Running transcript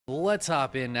Let's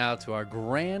hop in now to our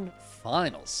grand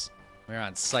finals. We're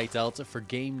on Site Delta for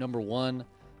game number 1.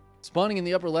 Spawning in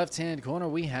the upper left-hand corner,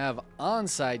 we have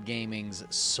Onside Gaming's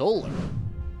Solar.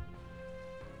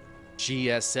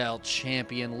 GSL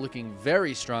champion, looking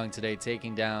very strong today,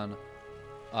 taking down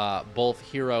both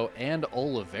Hero and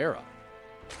Oliveira.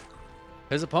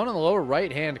 His opponent in the lower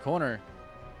right-hand corner,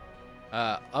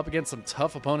 up against some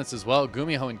tough opponents as well.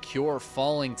 Gumiho and Cure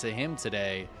falling to him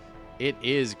today. It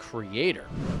is Creator.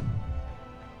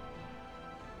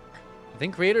 I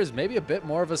think Creator is maybe a bit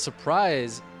more of a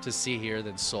surprise to see here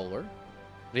than Solar.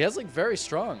 But he has like very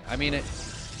strong. I mean, it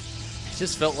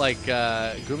just felt like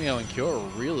Gumiho and Cure were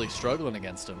really struggling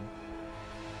against him.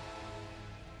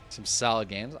 Some solid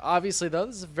games. Obviously, though,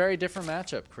 this is a very different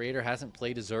matchup. Creator hasn't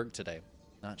played a Zerg today.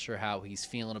 Not sure how he's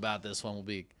feeling about this one. We'll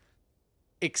be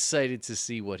excited to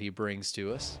see what he brings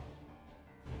to us.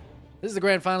 This is the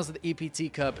grand finals of the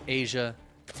EPT Cup Asia.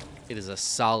 It is a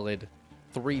solid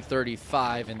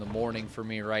 3:35 in the morning for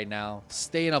me right now.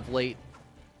 Staying up late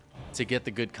to get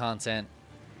the good content,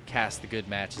 cast the good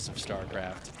matches of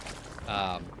StarCraft.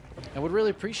 I would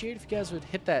really appreciate if you guys would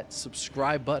hit that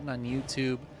subscribe button on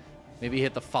YouTube. Maybe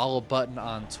hit the follow button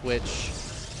on Twitch.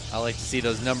 I like to see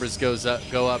those numbers go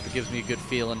up. It gives me a good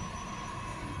feeling.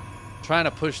 Trying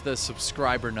to push the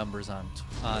subscriber numbers on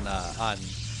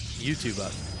YouTube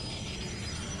up.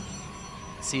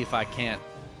 See if I can't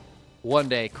one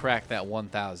day crack that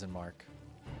 1,000 mark.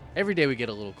 Every day we get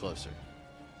a little closer.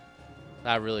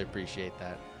 I really appreciate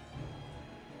that.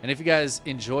 And if you guys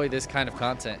enjoy this kind of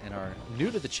content and are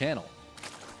new to the channel,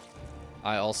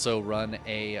 I also run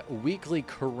a weekly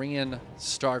Korean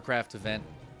StarCraft event,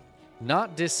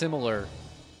 not dissimilar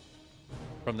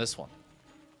from this one.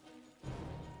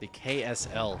 The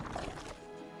KSL.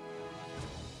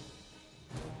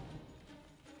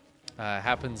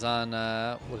 Happens on,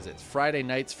 what is it? Friday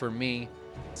nights for me,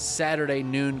 Saturday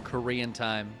noon Korean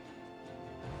time.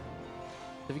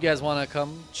 If you guys want to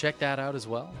come check that out as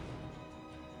well,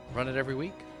 run it every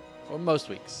week, or most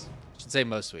weeks. I should say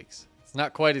most weeks. It's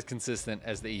not quite as consistent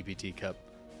as the EPT Cup.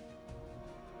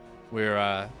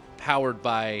 We're powered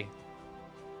by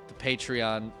the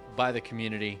Patreon, by the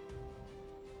community.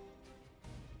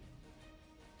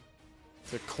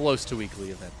 It's a close to weekly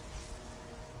event.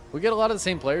 We get a lot of the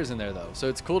same players in there, though, so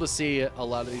it's cool to see a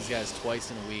lot of these guys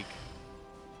twice in a week.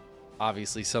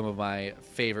 Obviously, some of my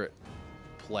favorite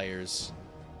players.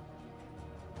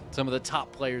 Some of the top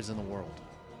players in the world.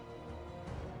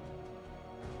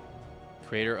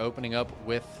 Creator opening up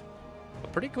with a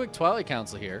pretty quick Twilight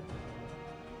Council here.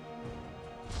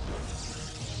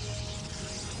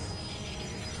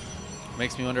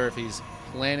 Makes me wonder if he's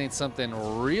planning something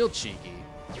real cheeky.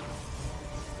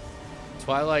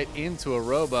 Twilight into a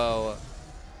Robo.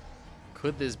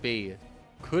 Could this be?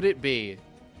 Could it be?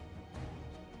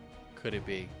 Could it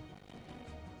be?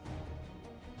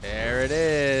 There it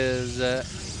is.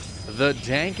 The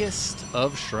dankest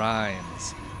of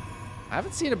shrines. I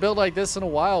haven't seen a build like this in a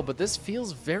while, but this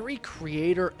feels very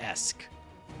Creator-esque.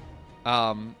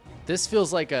 This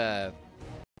feels like a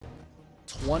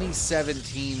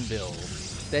 2017 build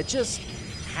that just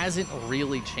hasn't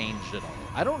really changed at all.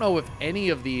 I don't know if any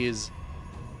of these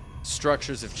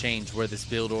structures have changed where this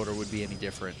build order would be any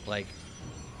different. Like,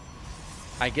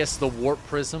 I guess the Warp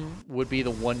Prism would be the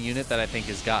one unit that I think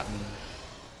has gotten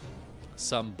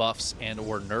some buffs and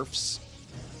or nerfs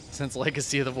since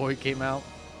Legacy of the Void came out.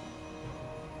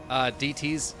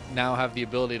 DTs now have the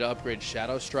ability to upgrade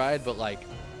Shadow Stride, but like,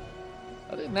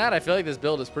 other than that, I feel like this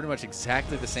build is pretty much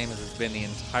exactly the same as it's been the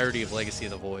entirety of Legacy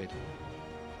of the Void.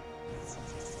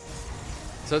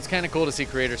 So it's kind of cool to see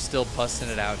Creator still busting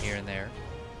it out here and there.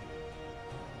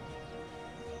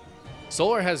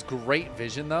 Solar has great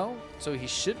vision, though, so he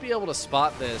should be able to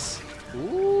spot this.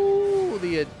 Ooh,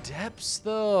 the Adepts,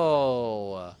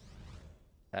 though.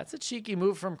 That's a cheeky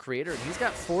move from Creator. He's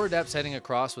got 4 Adepts heading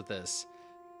across with this.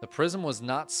 The Prism was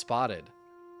not spotted.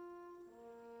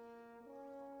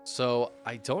 So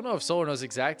I don't know if Solar knows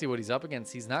exactly what he's up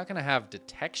against. He's not going to have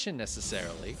detection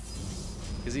necessarily,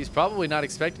 because he's probably not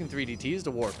expecting 3DTs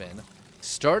to warp in.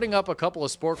 Starting up a couple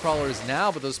of Spore Crawlers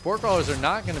now, but those Spore Crawlers are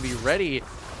not going to be ready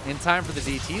in time for the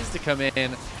DTs to come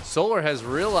in. Solar has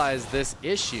realized this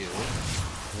issue.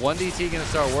 One DT going to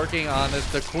start working on this.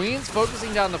 The Queen's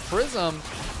focusing down the Prism,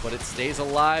 but it stays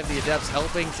alive. The Adept's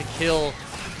helping to kill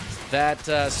that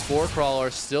Spore Crawler.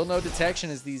 Still no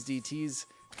detection as these DTs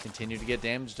continue to get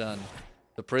damage done.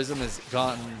 The Prism has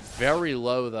gotten very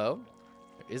low, though.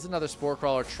 There is another Spore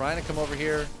Crawler trying to come over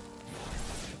here.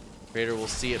 Creator will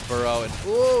see it burrow, and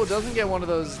ooh, doesn't get one of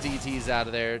those DTs out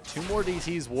of there. 2 more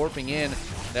DTs warping in.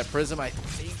 That Prism, I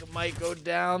think, might go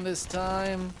down this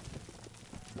time.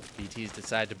 BTs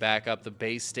decide to back up. The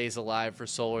base stays alive for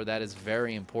Solar. That is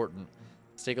very important.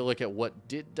 Let's take a look at what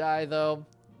did die, though.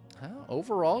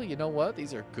 Overall, you know what?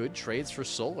 These are good trades for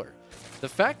Solar. The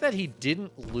fact that he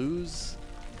didn't lose,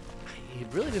 he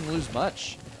really didn't lose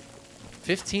much.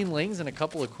 15 Lings and a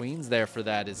couple of Queens there for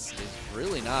that is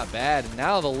really not bad. And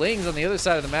now the Lings on the other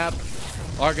side of the map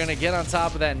are going to get on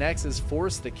top of that Nexus,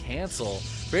 force the cancel.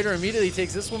 Creator immediately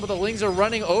takes this one, but the Lings are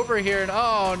running over here. And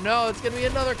oh no, it's going to be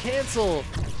another cancel.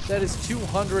 That is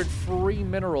 200 free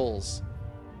minerals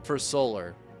for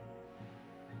Solar.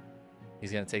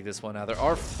 He's going to take this one out. There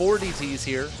are 4 DTs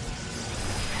here.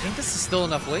 I think this is still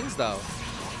enough Lings, though.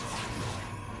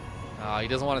 He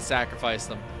doesn't want to sacrifice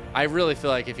them. I really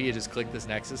feel like if he had just clicked this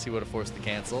Nexus, he would have forced the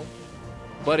cancel.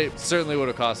 But it certainly would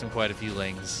have cost him quite a few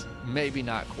Lings. Maybe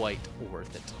not quite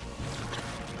worth it.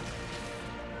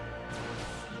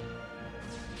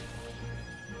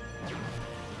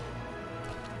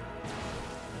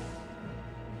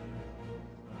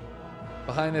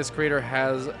 Behind this, Creator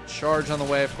has Charge on the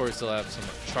way. Of course, he'll have some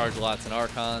Charge lots and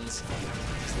Archons.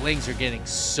 These Lings are getting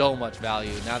so much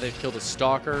value. Now they've killed a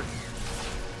Stalker.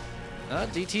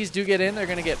 DTs do get in. They're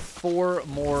going to get 4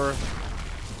 more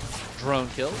drone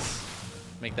kills.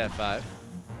 Make that 5.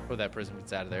 Before that Prism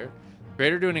gets out of there.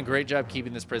 Creator doing a great job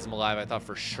keeping this Prism alive. I thought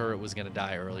for sure it was going to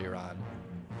die earlier on.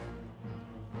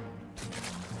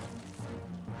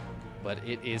 But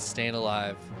it is staying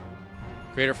alive.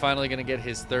 Creator finally going to get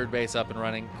his 3rd base up and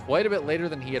running quite a bit later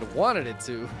than he had wanted it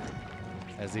to,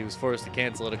 as he was forced to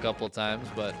cancel it a couple of times,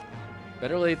 but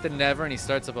better late than never, and he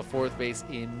starts up a 4th base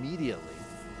immediately.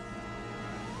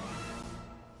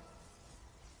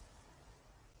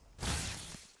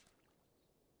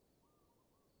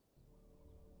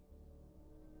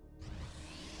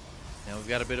 Now we've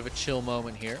got a bit of a chill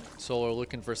moment here. Solar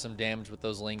looking for some damage with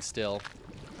those Lings still.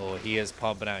 Oh, he is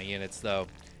pumping out units, though.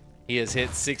 He has hit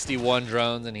 61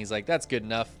 drones, and he's like, that's good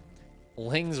enough.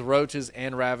 Lings, Roaches,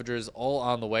 and Ravagers all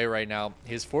on the way right now.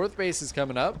 His 4th base is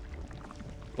coming up,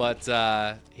 but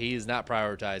he's not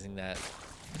prioritizing that.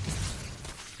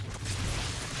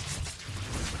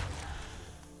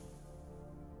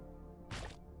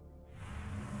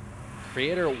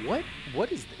 Creator,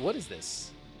 what is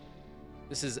this?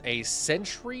 This is a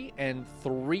Sentry and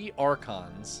 3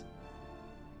 Archons.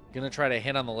 Gonna try to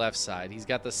hit on the left side. He's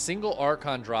got the single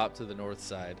Archon drop to the north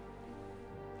side.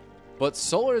 But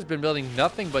Solar has been building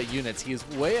nothing but units. He is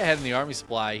way ahead in the army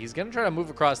supply. He's gonna try to move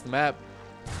across the map.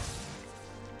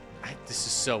 This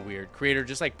is so weird. Creator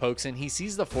just like pokes in. He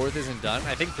sees the 4th isn't done.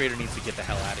 I think Creator needs to get the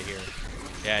hell out of here.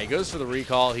 Yeah, he goes for the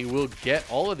recall. He will get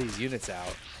all of these units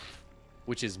out,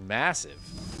 which is massive.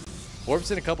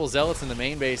 Warps in a couple Zealots in the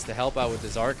main base to help out with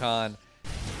this Archon.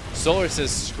 Solar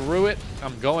says, screw it.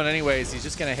 I'm going anyways. He's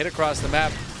just going to hit across the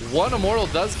map. 1 Immortal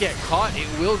does get caught. It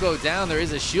will go down. There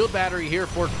is a shield battery here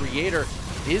for Creator.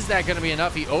 Is that going to be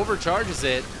enough? He overcharges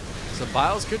it. So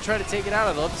Biles could try to take it out.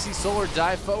 I'd love to see Solar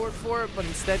dive forward for it, but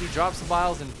instead he drops the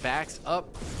Biles and backs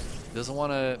up. Doesn't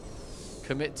want to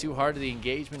commit too hard to the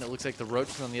engagement. It looks like the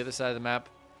Roaches on the other side of the map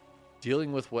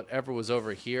dealing with whatever was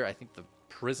over here. I think the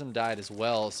Prism died as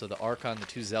well, so the Archon, the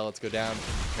 2 Zealots go down.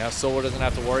 Now Solar doesn't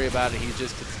have to worry about it. He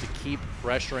just gets to keep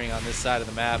pressuring on this side of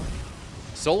the map.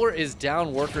 Solar is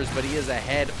down workers, but he is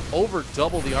ahead over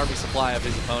double the army supply of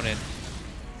his opponent.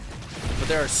 But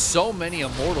there are so many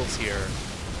Immortals here.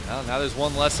 Now there's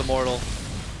 1 less Immortal.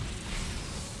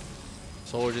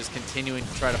 Solar just continuing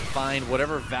to try to find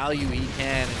whatever value he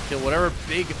can and kill whatever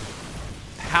big,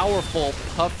 powerful,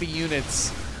 puffy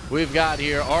units we've got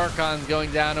here. Archons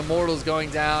going down, Immortals going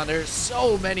down. There's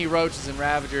so many Roaches and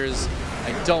Ravagers.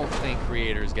 I don't think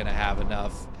Creator is going to have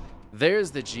enough.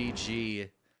 There's the GG.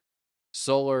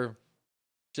 Solar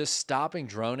just stopping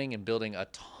droning and building a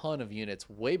ton of units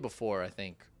way before I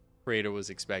think Creator was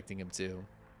expecting him to.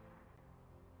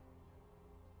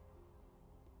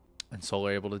 And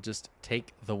Solar able to just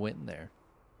take the win there.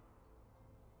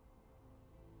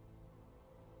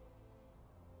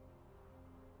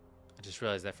 I just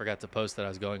realized I forgot to post that I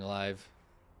was going live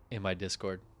in my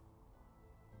Discord.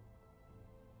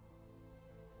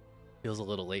 Feels a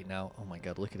little late now. Oh my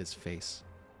god, look at his face.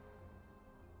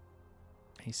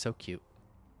 He's so cute.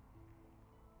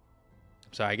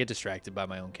 I'm sorry, I get distracted by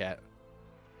my own cat.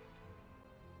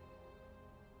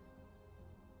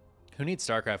 Who needs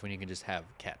StarCraft when you can just have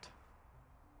cat?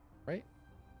 Right?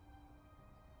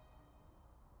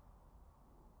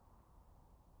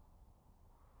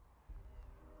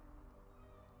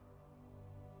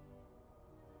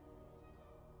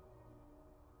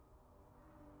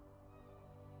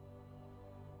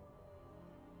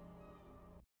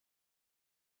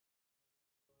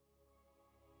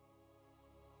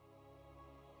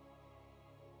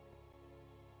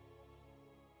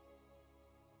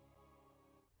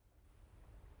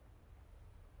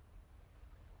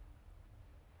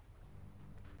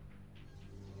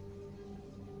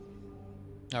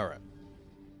 All right.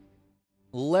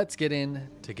 Let's get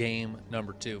into game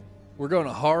number 2. We're going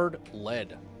to hard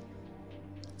lead.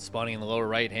 Spawning in the lower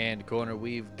right-hand corner,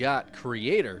 we've got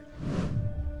Creator.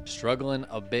 Struggling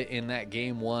a bit in that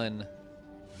game 1.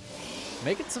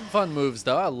 Making some fun moves,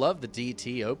 though. I love the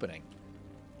DT opening.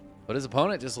 But his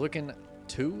opponent just looking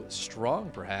too strong,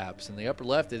 perhaps. In the upper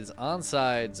left, it is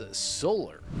onsides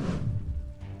Solar.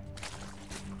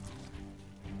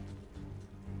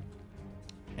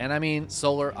 And I mean,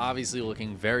 Solar obviously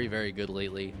looking very, very good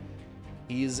lately.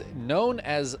 He's known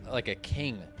as like a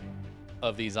king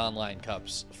of these online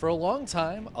cups. For a long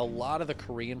time, a lot of the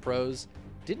Korean pros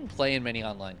didn't play in many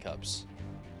online cups.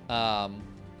 It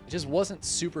just wasn't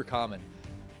super common.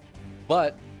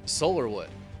 But Solar would.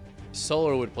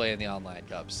 Solar would play in the online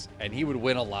cups, and he would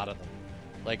win a lot of them.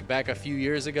 Like back a few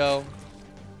years ago,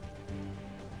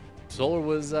 Solar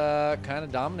was kind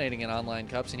of dominating in online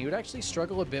cups, and he would actually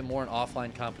struggle a bit more in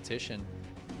offline competition.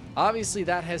 Obviously,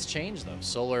 that has changed, though.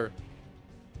 Solar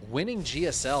winning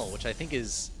GSL, which I think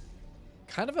is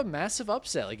kind of a massive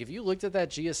upset. Like, if you looked at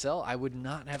that GSL, I would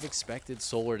not have expected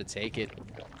Solar to take it.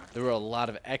 There were a lot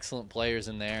of excellent players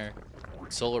in there.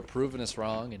 Solar proving us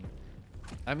wrong, and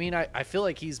I mean, I feel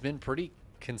like he's been pretty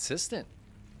consistent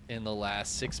in the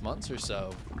last 6 months or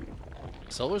so.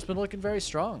 Solar's been looking very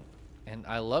strong, and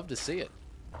I love to see it.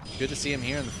 Good to see him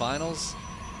here in the finals.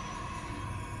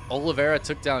 Oliveira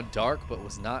took down Dark, but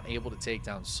was not able to take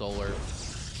down Solar.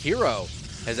 Hero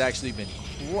has actually been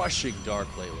crushing Dark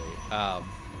lately. I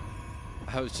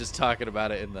was just talking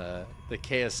about it in the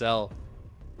KSL.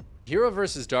 Hero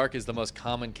versus Dark is the most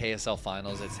common KSL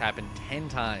finals. It's happened 10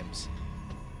 times.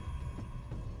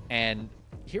 And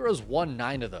Hero's won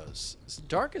 9 of those. So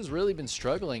Dark has really been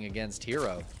struggling against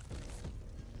Hero.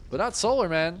 But not Solar,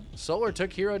 man. Solar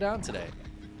took Hero down today.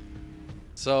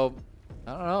 So,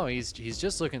 I don't know. He's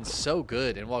just looking so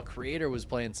good. And while Creator was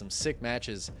playing some sick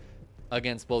matches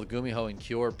against both Gumiho and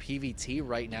Cure, PVT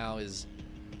right now is...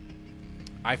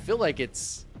 I feel like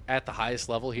it's at the highest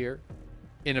level here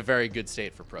in a very good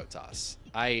state for Protoss.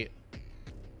 I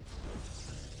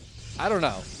don't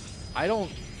know. I don't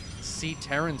see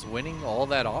Terrans winning all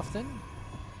that often.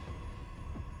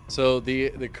 So the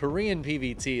Korean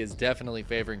PVT is definitely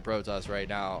favoring Protoss right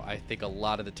now. I think a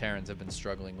lot of the Terrans have been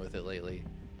struggling with it lately.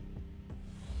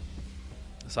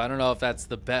 So I don't know if that's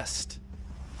the best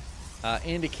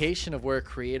indication of where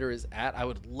Creator is at. I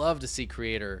would love to see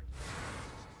Creator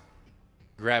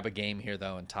grab a game here,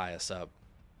 though, and tie us up.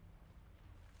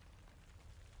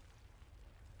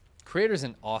 Creator's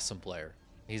an awesome player.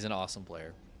 He's an awesome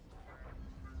player.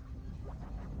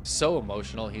 So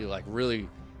emotional. He like really,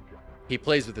 he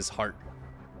plays with his heart.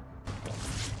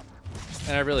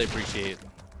 And I really appreciate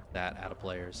that out of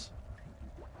players.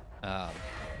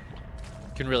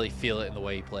 Can really feel it in the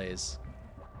way he plays.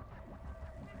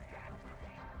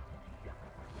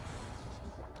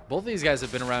 Both of these guys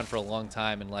have been around for a long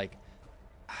time, and like,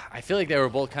 I feel like they were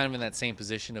both kind of in that same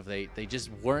position of they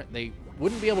just weren't, they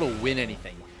wouldn't be able to win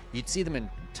anything. You'd see them in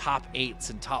top 8s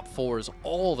and top 4s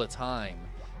all the time.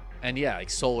 And yeah, like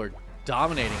Solar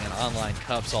dominating in online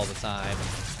cups all the time.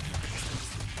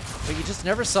 But you just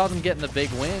never saw them getting the big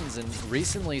wins. And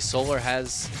recently Solar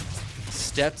has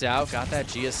stepped out, got that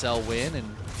GSL win,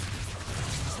 and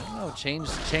I don't know,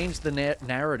 changed the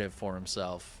narrative for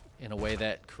himself in a way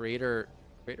that Creator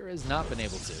has not been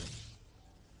able to.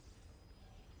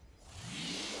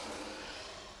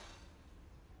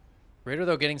 Creator,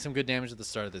 though, getting some good damage at the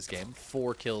start of this game.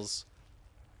 4 kills,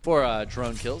 4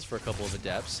 drone kills for a couple of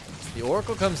adepts. The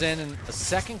Oracle comes in, and a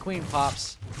second Queen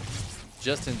pops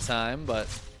just in time, but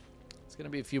it's going to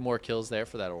be a few more kills there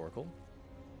for that Oracle.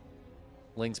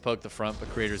 Lings poke the front, but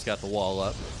Creator's got the wall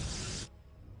up.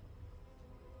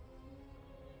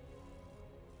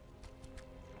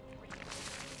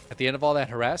 At the end of all that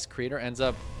harass, Creator ends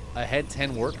up ahead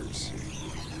 10 workers.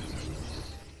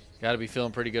 Got to be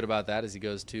feeling pretty good about that as he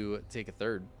goes to take a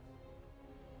third.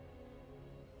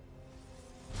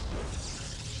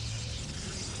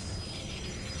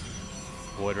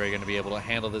 Void Ray going to be able to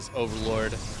handle this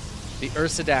Overlord. The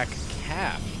Ursadak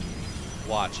Cap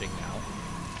watching now.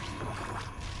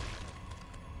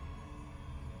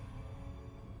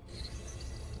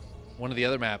 One of the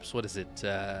other maps, what is it?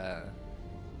 I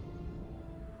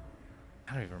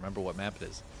don't even remember what map it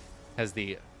is. Has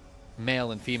the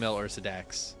male and female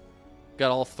Ursadaks. Got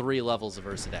all 3 levels of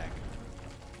Ursadak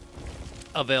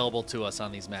available to us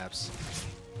on these maps.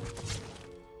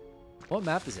 What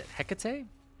map is it? Hecate?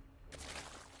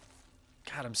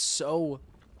 God, I'm so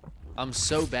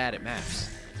bad at maps.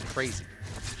 It's crazy.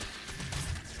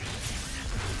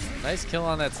 Nice kill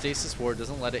on that stasis ward.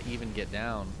 Doesn't let it even get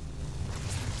down.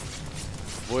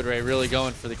 Void Ray really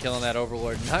going for the kill on that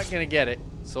Overlord. Not going to get it.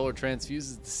 Solar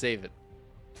transfuses to save it.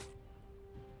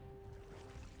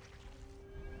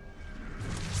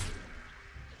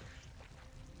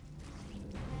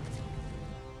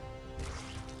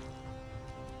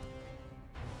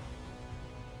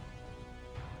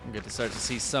 I'm good to start to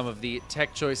see some of the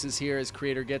tech choices here as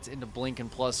Creator gets into Blink and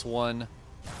 +1.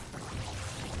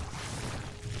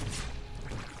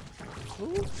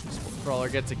 Ooh, Crawler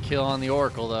gets a kill on the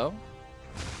Oracle, though.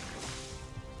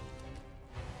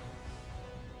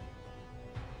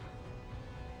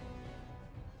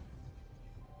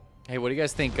 Hey, what do you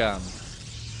guys think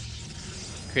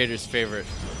Creator's favorite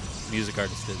music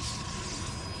artist is?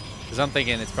 Because I'm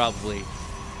thinking it's probably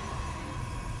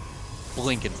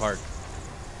Linkin Park.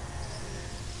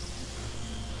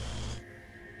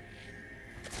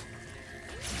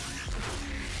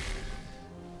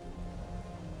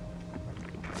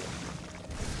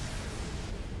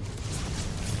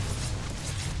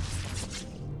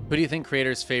 Who do you think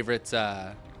Creator's favorite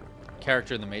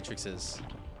character in the Matrix is?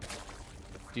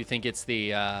 Do you think it's the,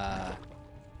 do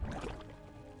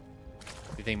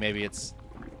you think maybe it's,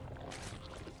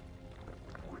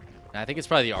 I think it's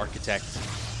probably the Architect.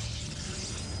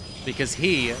 Because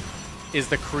he is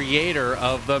the creator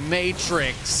of the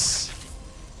Matrix.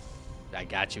 I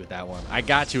got you with that one. I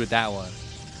got you with that one.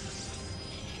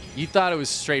 You thought it was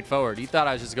straightforward. You thought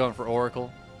I was just going for Oracle.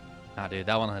 Nah, dude,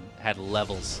 that one had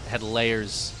levels, had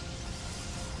layers.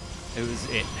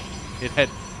 It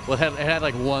had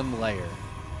like one layer.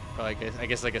 Or I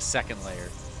guess like a second layer.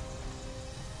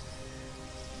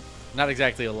 Not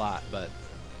exactly a lot, but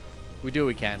we do what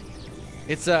we can.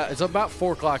 It's about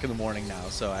 4 o'clock in the morning now,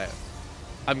 so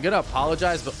I'm gonna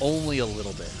apologize, but only a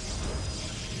little bit.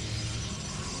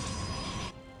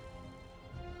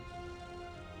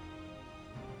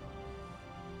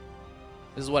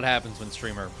 This is what happens when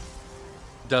streamer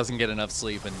doesn't get enough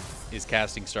sleep and is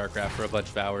casting StarCraft for a bunch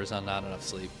of hours on not enough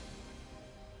sleep.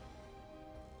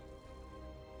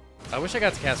 I wish I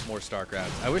got to cast more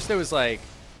StarCraft. I wish there was like,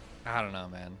 I don't know,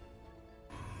 man.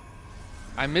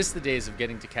 I miss the days of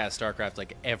getting to cast StarCraft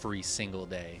like every single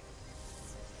day.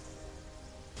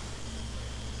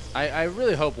 I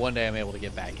really hope one day I'm able to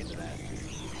get back into that.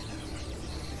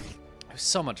 It was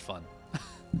so much fun.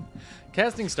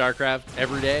 Casting StarCraft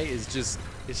every day is just,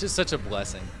 it's just such a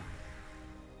blessing.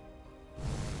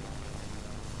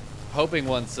 Hoping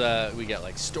once we get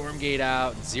like Stormgate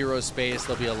out, Zero Space,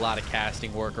 there'll be a lot of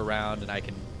casting work around and I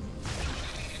can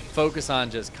focus on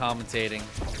just commentating.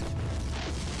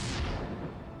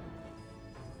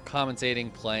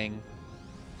 Playing.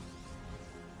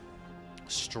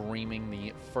 Streaming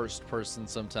the first person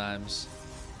sometimes.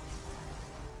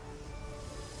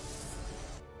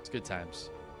 It's good times.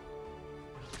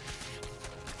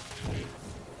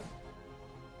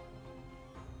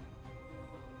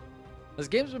 This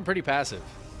game's been pretty passive.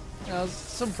 You know,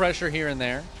 some pressure here and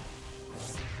there.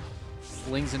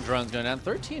 Lings and drones going down.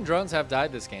 13 drones have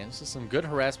died this game, so some good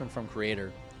harassment from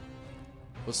Creator.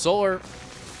 With Solar,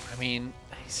 I mean,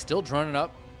 he's still droning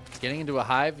up. He's getting into a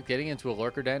hive, getting into a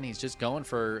lurker den. He's just going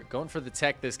for the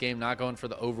tech this game, not going for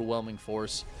the overwhelming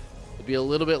force. It'll be a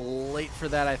little bit late for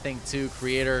that, I think, too.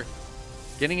 Creator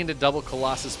getting into double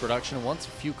Colossus production. Once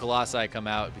a few Colossi come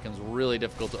out, it becomes really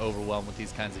difficult to overwhelm with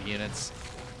these kinds of units.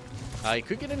 He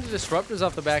could get into Disruptors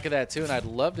off the back of that, too, and I'd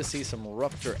love to see some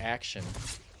Rupture action.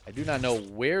 I do not know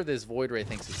where this Void Ray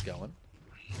thinks it's going.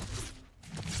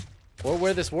 Or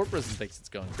where this Warp Prison thinks it's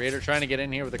going. Creator trying to get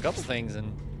in here with a couple things,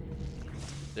 and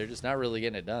they're just not really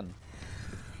getting it done.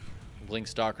 Blink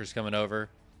Stalker's coming over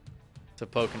to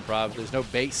poke and prob. There's no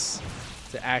base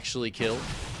to actually kill.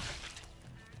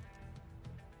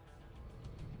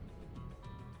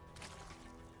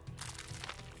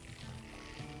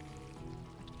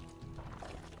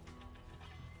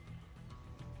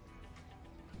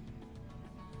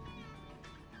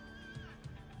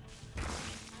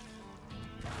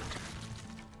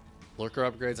 Lurker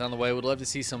upgrades on the way. Would love to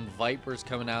see some Vipers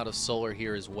coming out of Solar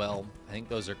here as well. I think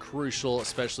those are crucial,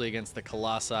 especially against the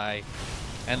Colossi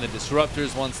and the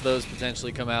Disruptors once those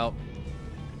potentially come out.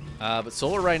 But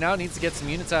Solar right now needs to get some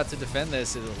units out to defend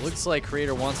this. It looks like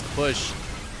Creator wants to push.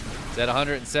 He's at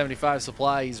 175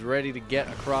 supply. He's ready to get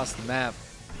across the map.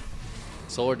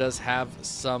 Solar does have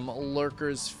some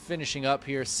Lurkers finishing up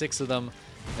here, 6 of them.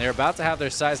 They're about to have their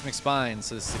Seismic Spine,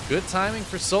 so this is a good timing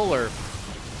for Solar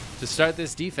to start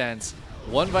this defense.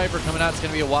 One Viper coming out. It's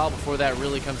going to be a while before that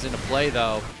really comes into play,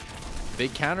 though.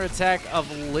 Big counterattack of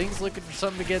Lings looking for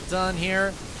something to get done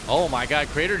here. Oh my god,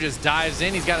 Creator just dives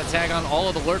in. He's got a tag on all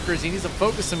of the Lurkers. He needs to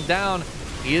focus him down.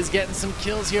 He is getting some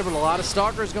kills here, but a lot of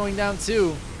Stalkers going down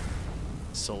too.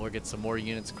 Solar gets some more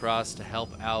units across to help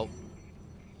out.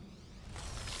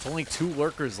 It's only 2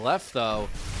 lurkers left, though.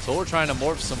 Solar trying to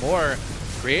morph some more.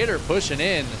 Creator pushing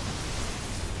in.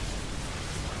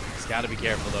 He's got to be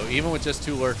careful, though. Even with just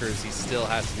 2 lurkers, he still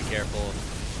has to be careful.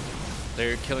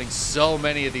 They're killing so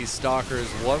many of these stalkers.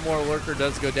 1 more lurker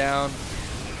does go down.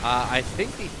 I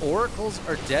think the oracles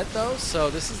are dead, though,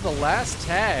 so this is the last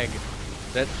tag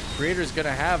that Creator's going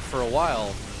to have for a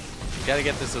while. Got to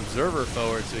get this observer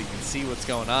forward so he can see what's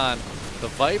going on. The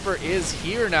Viper is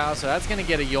here now, so that's going to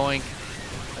get a yoink.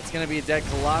 That's going to be a dead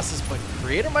Colossus, but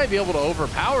Creator might be able to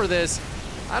overpower this.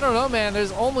 I don't know, man.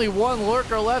 There's only 1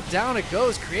 lurker left. Down it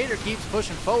goes. Creator keeps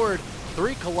pushing forward.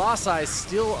 3 Colossi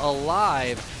still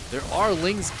alive. There are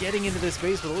Lings getting into this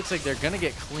base, but it looks like they're going to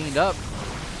get cleaned up.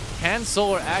 Can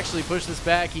Solar actually push this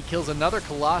back? He kills another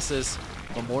Colossus,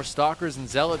 but more Stalkers and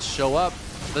Zealots show up.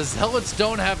 The Zealots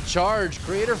don't have charge.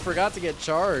 Creator forgot to get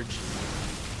charge.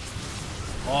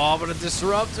 Oh, but a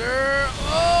Disruptor.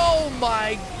 Oh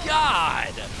my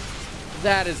God.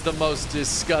 That is the most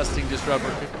disgusting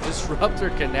disruptor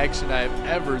connection I've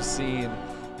ever seen.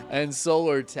 And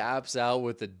Solar taps out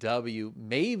with the W.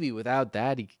 Maybe without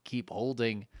that, he could keep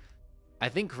holding. I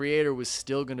think Creator was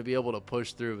still going to be able to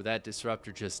push through, but that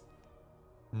Disruptor just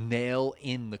nail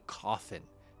in the coffin.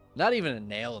 Not even a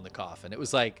nail in the coffin. It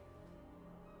was like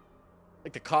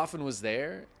the coffin was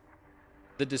there.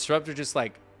 The Disruptor just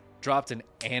like dropped an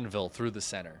anvil through the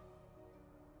center.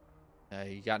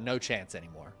 You got no chance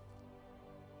anymore.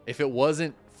 If it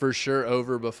wasn't for sure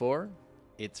over before,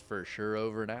 it's for sure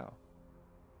over now.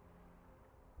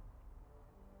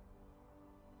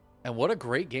 And what a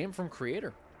great game from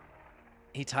Creator.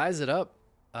 He ties it up.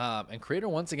 And Creator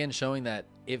once again showing that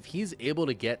if he's able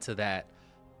to get to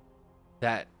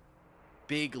that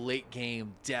big late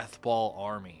game death ball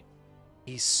army,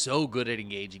 he's so good at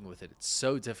engaging with it. It's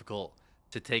so difficult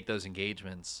to take those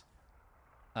engagements.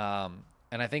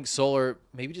 And I think Solar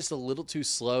maybe just a little too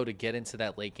slow to get into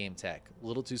that late game tech. A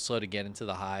little too slow to get into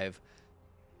the hive.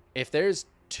 If there's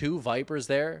 2 Vipers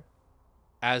there,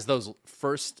 as those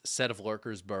first set of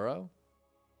lurkers burrow,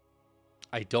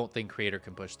 I don't think Creator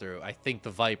can push through. I think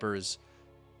the Vipers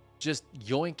just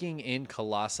yoinking in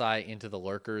Colossi into the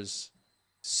lurkers,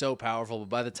 so powerful. But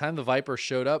by the time the Viper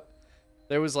showed up,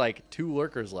 there was like 2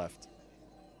 lurkers left.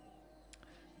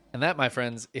 And that, my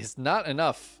friends, is not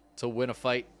enough to win a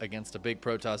fight against a big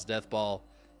Protoss death ball.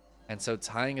 And so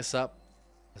tying us up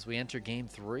as we enter game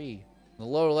 3. In the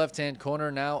lower left-hand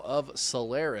corner now of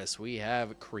Solaris, we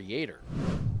have Creator.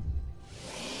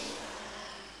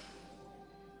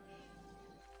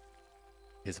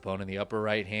 His opponent in the upper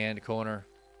right-hand corner,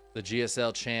 the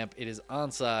GSL champ. It is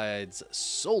onsides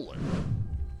Solar.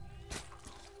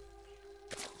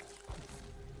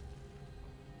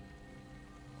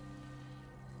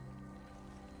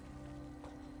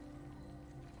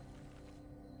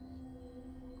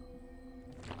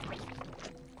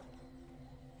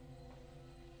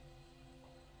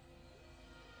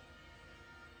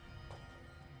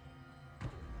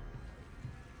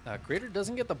 Creator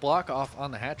doesn't get the block off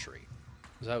on the hatchery.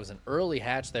 That was an early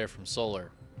hatch there from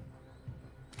Solar.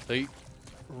 So he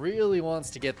really wants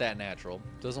to get that natural.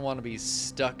 Doesn't want to be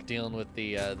stuck dealing with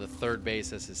the third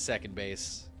base as his second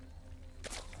base.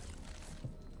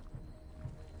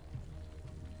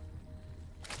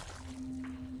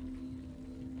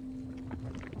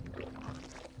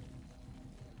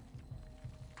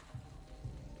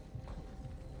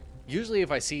 Usually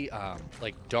if I see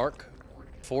like Dark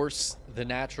force the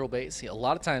natural base, a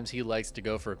lot of times he likes to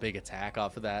go for a big attack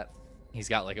off of that. He's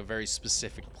got like a very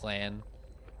specific plan.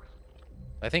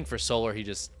 I think for Solar, he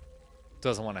just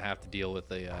doesn't want to have to deal with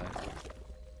the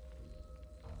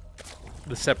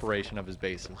separation of his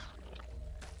bases.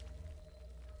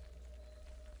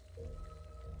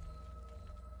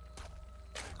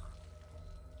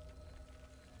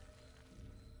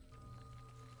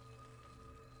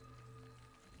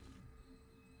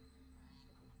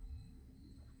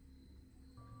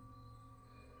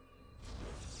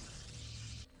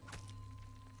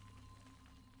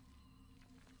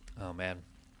 Oh man,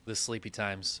 the sleepy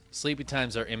times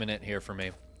are imminent here for me.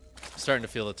 I'm starting to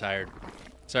feel the tired.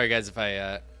 Sorry guys if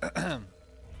I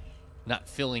not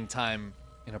filling time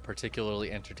in a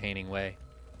particularly entertaining way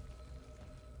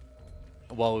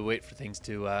while we wait for things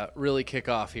to really kick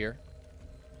off here.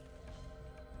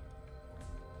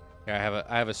 Yeah,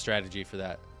 I have a strategy for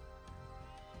that.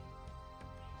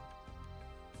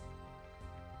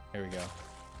 Here we go.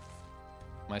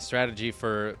 My strategy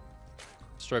for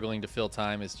struggling to fill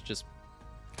time is to just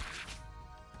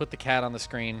put the cat on the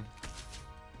screen.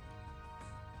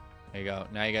 There you go.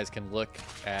 Now you guys can look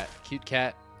at cute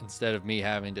cat instead of me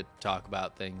having to talk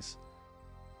about things.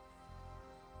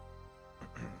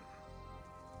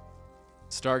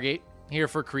 Stargate here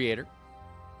for Creator.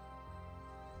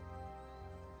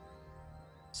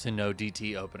 So no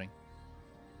DT opening.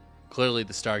 Clearly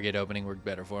the Stargate opening worked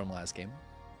better for him last game.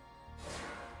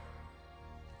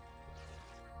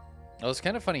 It was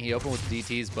kind of funny. He opened with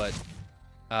DTs, but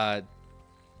I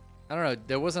don't know.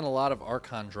 There wasn't a lot of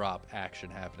Archon drop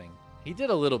action happening. He did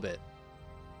a little bit.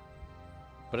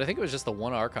 But I think it was just the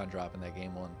one Archon drop in that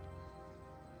game one.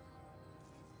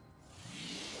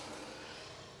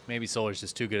 Maybe Solar's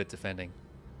just too good at defending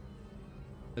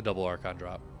the double Archon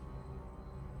drop.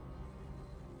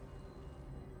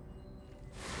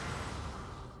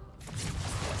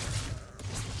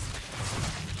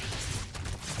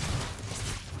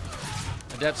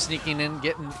 Adept sneaking in,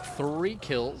 getting 3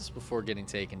 kills before getting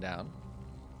taken down.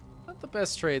 Not the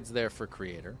best trades there for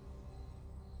Creator.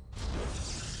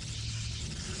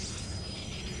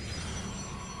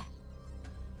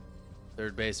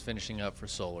 Third base finishing up for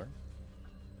Solar.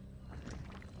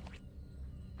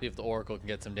 See if the Oracle can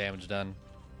get some damage done.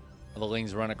 The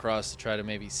Lings run across to try to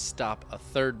maybe stop a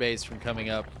third base from coming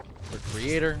up for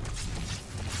Creator.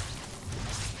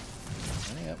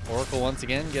 Yep, Oracle once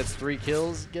again gets 3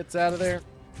 kills, gets out of there.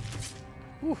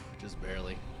 Whew, just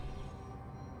barely.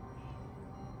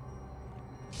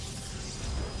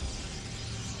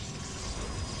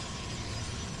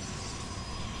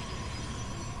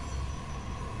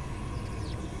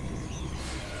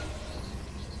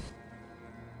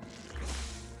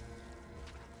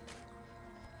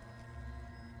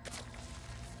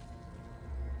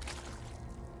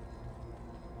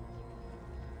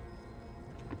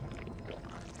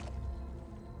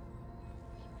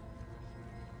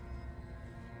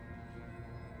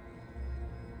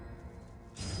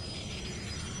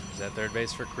 At third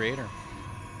base for Creator.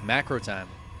 Macro time.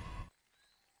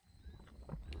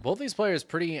 Both these players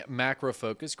pretty macro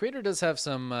focused. Creator does have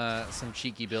some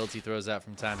cheeky builds he throws out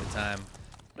from time to time,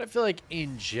 but I feel like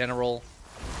in general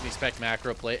we expect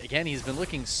macro play. Again, he's been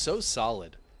looking so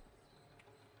solid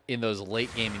in those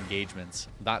late game engagements.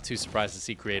 Not too surprised to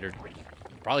see Creator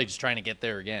probably just trying to get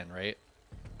there again, right?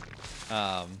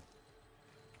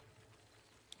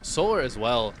 Solar as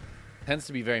well tends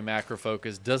to be very macro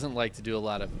focused, doesn't like to do a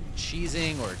lot of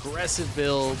cheesing or aggressive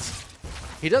builds.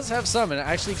 He does have some, and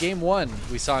actually game 1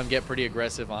 we saw him get pretty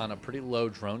aggressive on a pretty low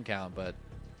drone count, but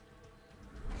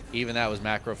even that was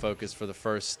macro focused for the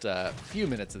first few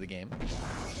minutes of the game.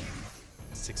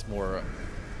 6 more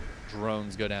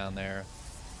drones go down there.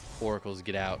 Oracles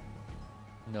get out.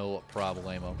 No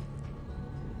problemo. All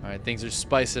right, things are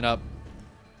spicing up.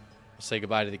 We'll say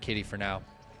goodbye to the kitty for now.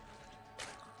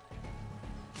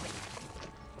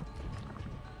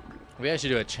 We actually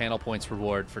do a channel points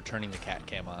reward for turning the cat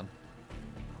cam on.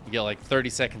 You get like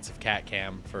 30 seconds of cat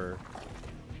cam for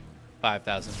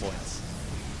 5,000 points.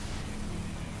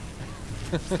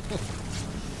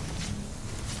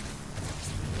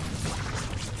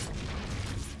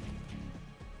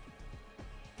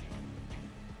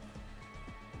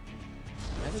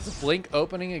 That is a blink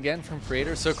opening again from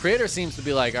Creator. So Creator seems to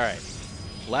be like, all right,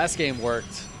 last game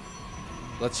worked.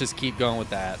 Let's just keep going with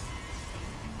that.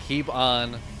 Keep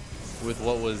on with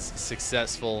what was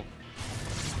successful.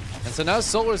 And so now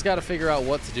Solar's got to figure out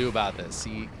what to do about this.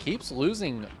 He keeps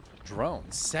losing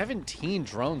drones. 17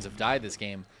 drones have died this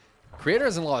game. Creator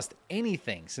hasn't lost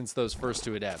anything since those first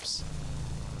 2 Adepts.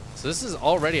 So this is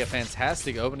already a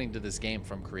fantastic opening to this game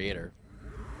from Creator,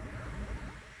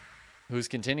 who's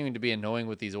continuing to be annoying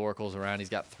with these Oracles around. He's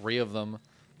got 3 of them.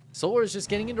 Solar is just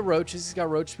getting into roaches. He's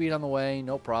got roach speed on the way,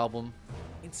 no problem.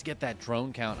 Needs to get that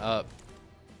drone count up.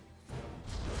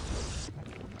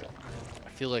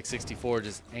 I feel like 64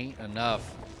 just ain't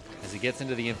enough as he gets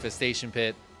into the infestation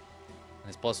pit and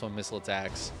his +1 missile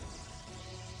attacks.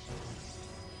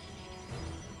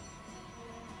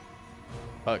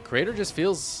 But Creator just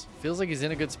feels like he's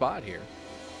in a good spot here.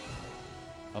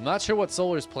 I'm not sure what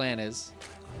Solar's plan is.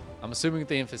 I'm assuming with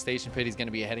the infestation pit he's going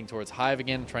to be heading towards Hive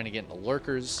again, trying to get into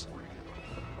lurkers.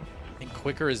 I think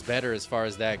quicker is better as far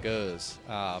as that goes.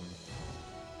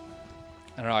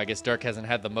 I don't know, I guess Dark hasn't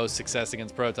had the most success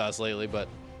against Protoss lately, but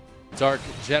Dark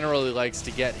generally likes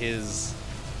to get his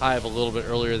Hive a little bit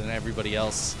earlier than everybody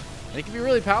else. And it can be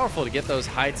really powerful to get those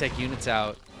high-tech units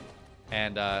out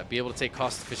and be able to take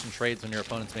cost-efficient trades when your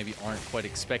opponents maybe aren't quite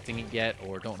expecting it yet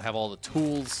or don't have all the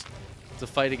tools to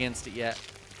fight against it yet.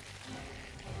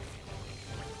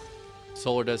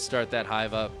 Solar does start that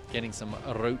Hive up, getting some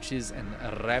roaches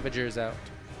and ravagers out.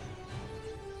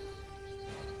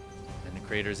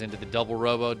 Creators into the double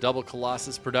Robo, double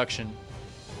Colossus production.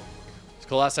 These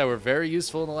Colossi were very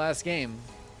useful in the last game.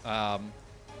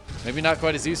 Maybe not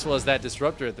quite as useful as that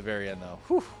Disruptor at the very end, though.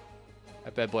 Whew.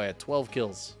 That bad boy had 12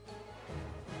 kills.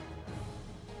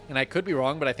 And I could be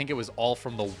wrong, but I think it was all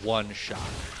from the one shot,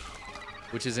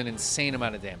 which is an insane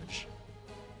amount of damage.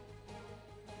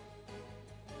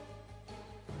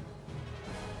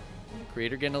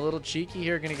 Creator getting a little cheeky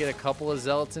here. Going to get a couple of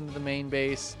zealots into the main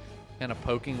base. Kind of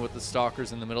poking with the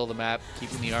stalkers in the middle of the map,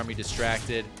 keeping the army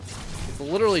distracted. It's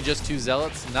literally just 2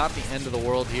 zealots. Not the end of the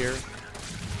world here.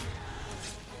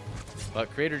 But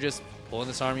Creator just pulling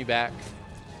this army back.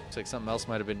 Looks like something else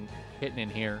might have been hitting in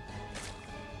here.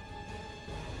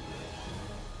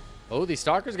 Oh, these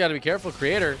stalkers got to be careful.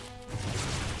 Creator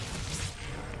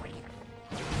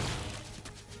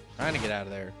trying to get out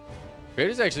of there.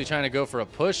 Creator's actually trying to go for a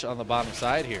push on the bottom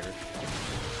side here.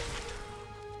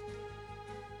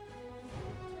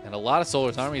 And a lot of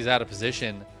Solar's army is out of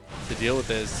position to deal with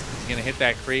this. He's going to hit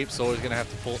that creep. Solar's going to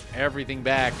have to pull everything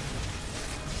back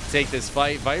to take this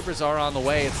fight. Vipers are on the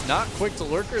way. It's not quick to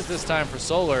lurkers this time for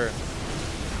Solar.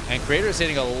 And Creator's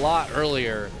hitting a lot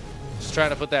earlier. Just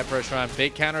trying to put that pressure on.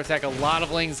 Big counterattack. A lot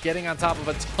of Lings getting on top of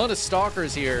a ton of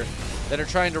Stalkers here that are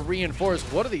trying to reinforce.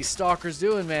 What are these Stalkers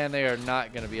doing, man? They are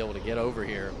not going to be able to get over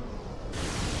here.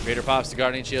 Creator pops the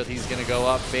Guardian Shield. He's going to go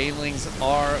up. Banelings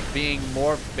are being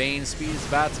morphed. Bane speed is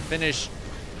about to finish.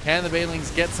 Can the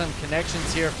Banelings get some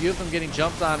connections here? A few of them getting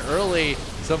jumped on early.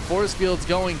 Some force fields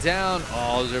going down.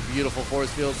 Oh, those are beautiful force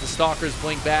fields. The Stalkers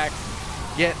blink back.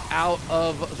 Get out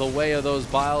of the way of those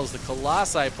Biles. The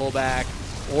Colossi pull back.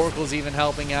 Oracle's even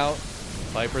helping out.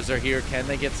 Vipers are here. Can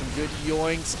they get some good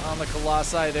yoinks on the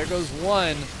Colossi? There goes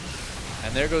 1.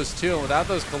 And there goes 2. And without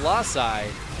those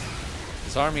Colossi,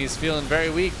 this army is feeling very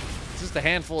weak. It's just a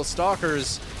handful of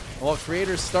Stalkers. And while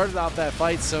Creator started out that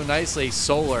fight so nicely,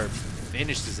 Solar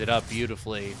finishes it up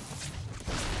beautifully.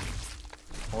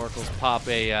 Oracles pop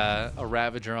a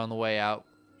Ravager on the way out.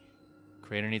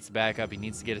 Creator needs to back up. He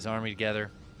needs to get his army together.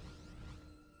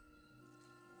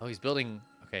 Oh, he's building...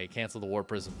 Okay, cancel the War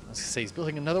Prism. I was going to say, he's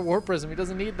building another War Prism. He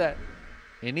doesn't need that.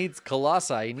 He needs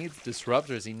Colossi. He needs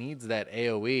Disruptors. He needs that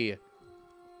AoE.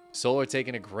 Solar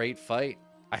taking a great fight.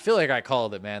 I feel like I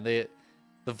called it, man. The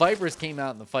Vipers came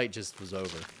out and the fight just was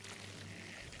over.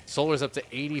 Solar's up to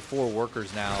 84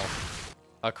 workers now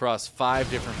across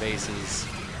 5 different bases.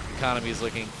 Economy is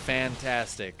looking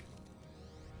fantastic.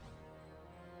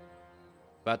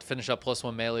 About to finish up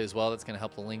 +1 melee as well. That's going to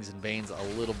help the Lings and Banes a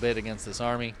little bit against this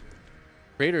army.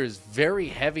 Creator is very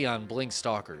heavy on Blink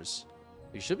Stalkers.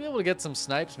 You should be able to get some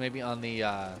snipes maybe on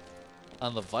the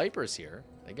Vipers here.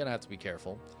 They're going to have to be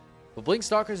careful. But Blink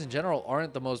Stalkers in general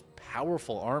aren't the most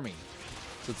powerful army.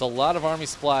 So it's a lot of army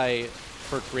supply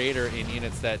for Creator in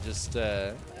units that just,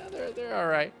 they're all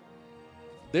right.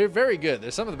 They're very good. They're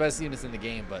some of the best units in the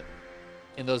game, but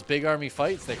in those big army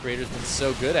fights that Creator's been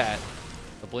so good at,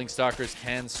 the Blink Stalkers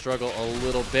can struggle a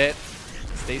little bit.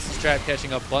 Stasis Trap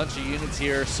catching a bunch of units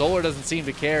here. Solar doesn't seem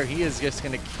to care. He is just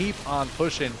going to keep on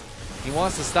pushing. He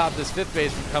wants to stop this 5th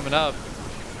base from coming up.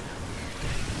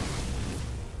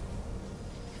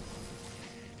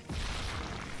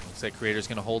 Looks like Creator's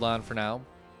going to hold on for now.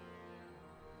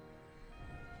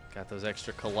 Got those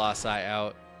extra Colossi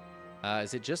out.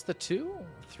 Is it just the 2?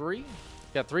 3?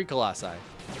 Got 3 Colossi.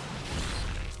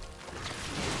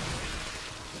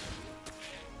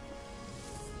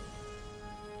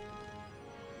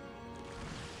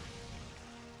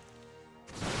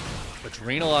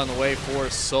 Adrenal on the way for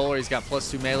Solar. He's got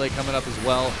 +2 melee coming up as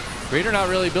well. Creator not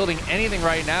really building anything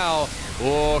right now.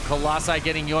 Oh, Colossi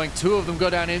getting yoinked. 2 of them go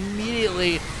down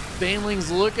immediately. Banelings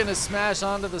looking to smash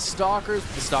onto the Stalkers.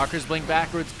 The Stalkers blink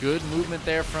backwards. Good movement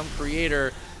there from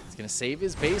Creator. He's going to save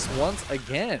his base once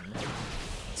again.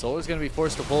 Solar's going to be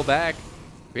forced to pull back.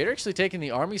 Creator actually taking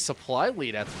the army supply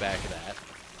lead at the back of that.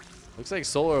 Looks like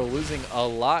Solar are losing a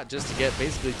lot just to get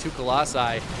basically 2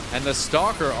 Colossi. And the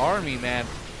Stalker army, man.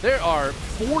 There are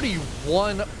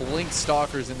 41 Blink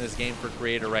Stalkers in this game for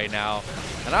Creator right now.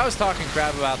 And I was talking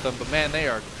crap about them, but man, they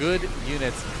are good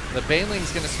units. The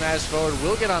Baneling's going to smash forward.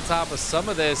 We'll get on top of some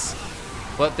of this,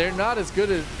 but they're not as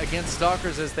good against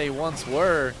Stalkers as they once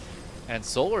were. And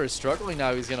Solar is struggling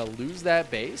now. He's going to lose that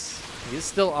base. He is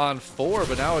still on 4,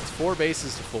 but now it's 4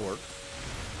 bases to 4.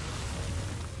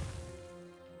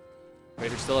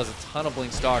 Creator still has a ton of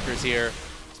Blink Stalkers here.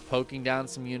 Poking down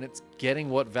some units, getting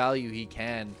what value he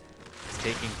can. He's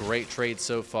taking great trades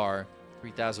so far.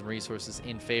 3,000 resources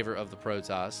in favor of the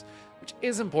Protoss, which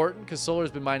is important because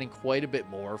Solar's been mining quite a bit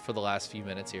more for the last few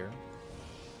minutes here.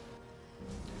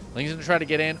 Ling's gonna try to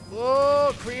get in.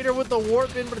 Oh, Creator with the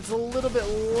warp in, but it's a little bit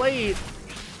late.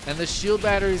 And the shield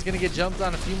battery is gonna get jumped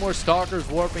on. A few more Stalkers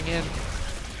warping in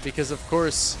because, of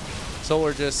course,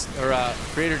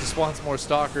 Creator just wants more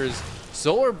Stalkers.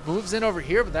 Solar moves in over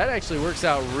here, but that actually works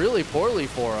out really poorly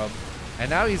for him. And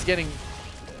now he's getting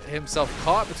himself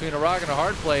caught between a rock and a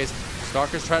hard place.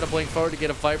 Stalkers try to blink forward to get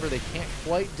a Viper. They can't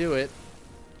quite do it.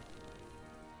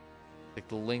 I think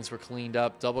the Lings were cleaned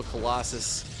up. Double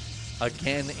Colossus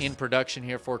again in production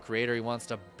here for Creator. He wants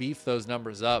to beef those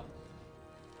numbers up.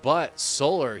 But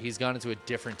Solar, he's gone into a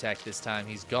different tech this time.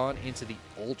 He's gone into the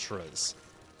Ultras.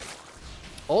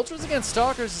 Ultras against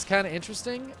Stalkers is kind of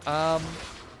interesting.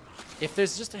 If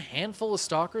there's just a handful of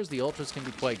Stalkers, the Ultras can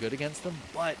be quite good against them.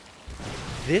 But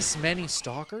this many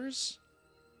Stalkers?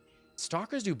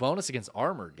 Stalkers do bonus against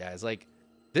Armored, guys. Like,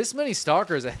 this many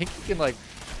Stalkers, I think you can, like,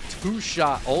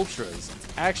 two-shot Ultras. It's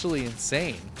actually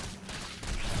insane.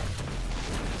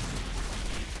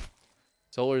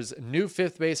 Solar's new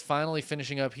 5th base finally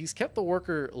finishing up. He's kept the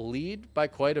worker lead by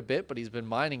quite a bit, but he's been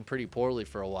mining pretty poorly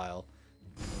for a while.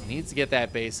 He needs to get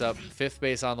that base up. 5th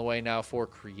base on the way now for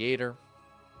Creator.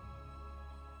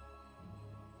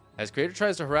 As Creator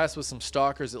tries to harass with some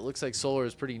Stalkers, it looks like Solar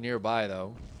is pretty nearby,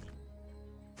 though.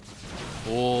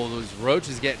 Oh, those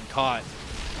roaches getting caught.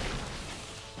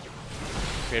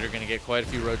 Creator going to get quite a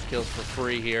few roach kills for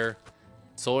free here.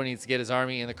 Solar needs to get his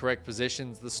army in the correct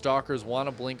positions. The Stalkers want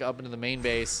to blink up into the main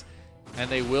base, and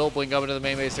they will blink up into the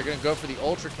main base. They're going to go for the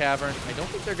Ultra Cavern. I don't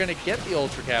think they're going to get the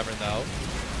Ultra Cavern,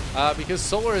 though, because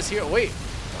Solar is here. Wait.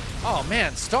 Oh,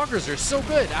 man. Stalkers are so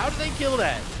good. How did they kill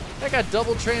that? That got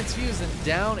double transfused, and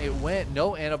down it went.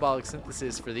 No anabolic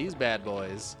synthesis for these bad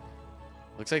boys.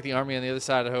 Looks like the army on the other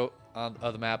side of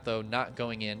the map, though, not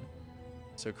going in.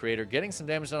 So Creator getting some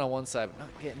damage done on one side, but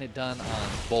not getting it done on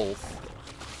both.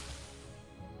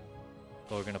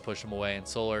 So we're going to push him away, and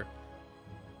Solar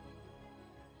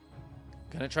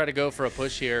going to try to go for a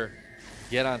push here.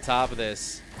 Get on top of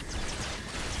this.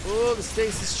 Oh, the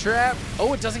stasis trap.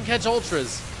 Oh, it doesn't catch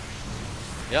Ultras.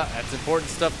 Yeah, that's important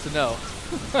stuff to know.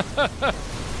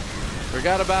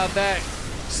 Forgot about that.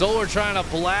 Solar trying to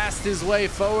blast his way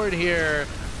forward here.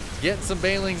 Getting some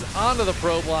Banelings onto the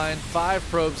probe line. 5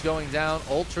 probes going down.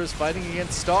 Ultras fighting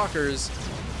against Stalkers.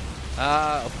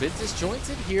 A bit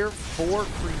disjointed here for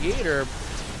Creator.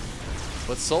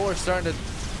 But Solar starting to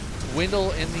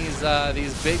dwindle in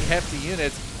these big, hefty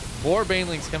units. More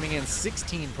Banelings coming in.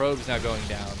 16 probes now going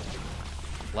down.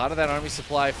 A lot of that army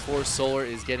supply for Solar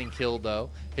is getting killed, though.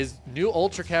 His new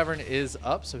Ultra Cavern is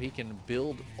up, so he can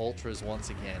build Ultras once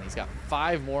again. He's got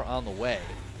 5 more on the way.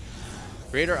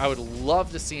 Creator, I would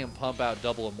love to see him pump out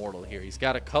double Immortal here. He's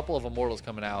got a couple of Immortals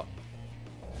coming out.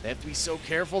 They have to be so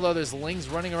careful, though. There's Lings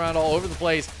running around all over the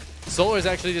place. Solar's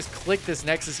actually just clicked this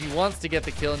Nexus. He wants to get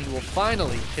the kill, and he will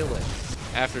finally kill it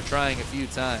after trying a few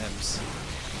times.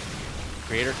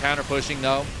 Creator counter pushing,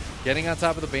 though. Getting on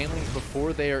top of the Banelings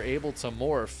before they are able to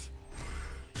morph.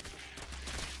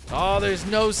 Oh, there's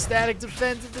no static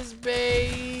defense at this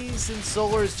base. And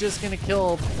Solar is just going to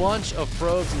kill a bunch of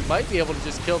probes. He might be able to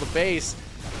just kill the base.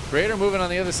 Creator moving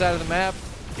on the other side of the map.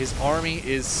 His army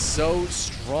is so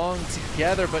strong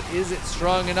together, but is it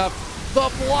strong enough?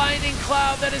 The Blinding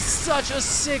Cloud, that is such a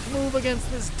sick move against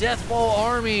this Death Ball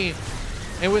army.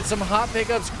 And with some hot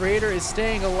pickups, Creator is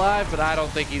staying alive, but I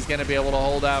don't think he's going to be able to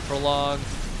hold out for long.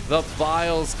 The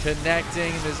Vials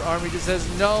connecting, and his army just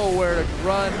has nowhere to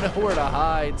run, nowhere to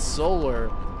hide.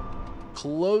 Solar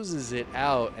closes it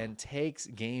out and takes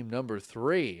game number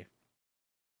 3.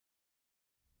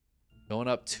 Going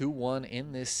up 2-1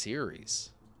 in this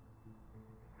series.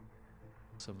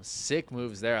 Some sick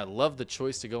moves there. I love the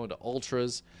choice to go into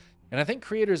Ultras. And I think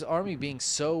Creator's army being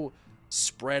so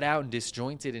spread out and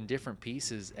disjointed in different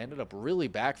pieces ended up really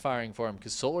backfiring for him,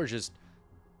 because Solar just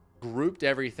grouped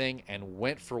everything and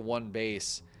went for one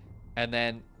base. And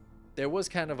then there was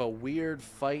kind of a weird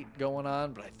fight going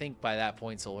on, but I think by that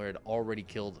point Solar had already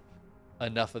killed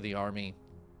enough of the army.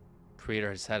 Creator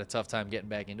has had a tough time getting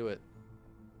back into it.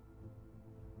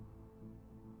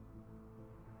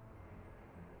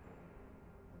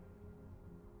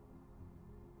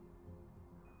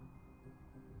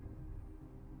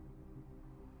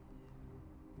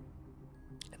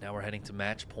 And now we're heading to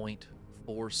match point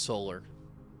for Solar.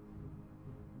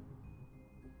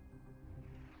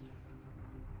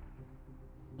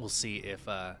 We'll see if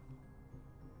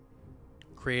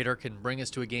Creator can bring us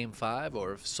to a game 5,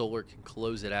 or if Solar can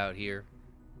close it out here.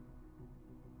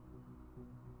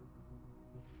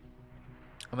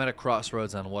 I'm at a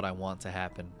crossroads on what I want to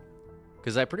happen,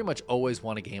 because I pretty much always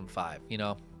want a game 5. You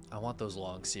know, I want those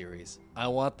long series. I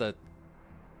want the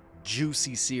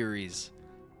juicy series.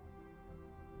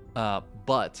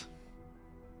 But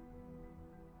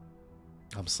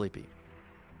I'm sleepy.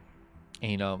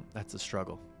 And, you know, that's a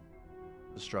struggle.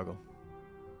 The struggle.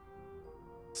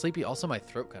 Sleepy. Also, my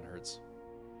throat kind of hurts.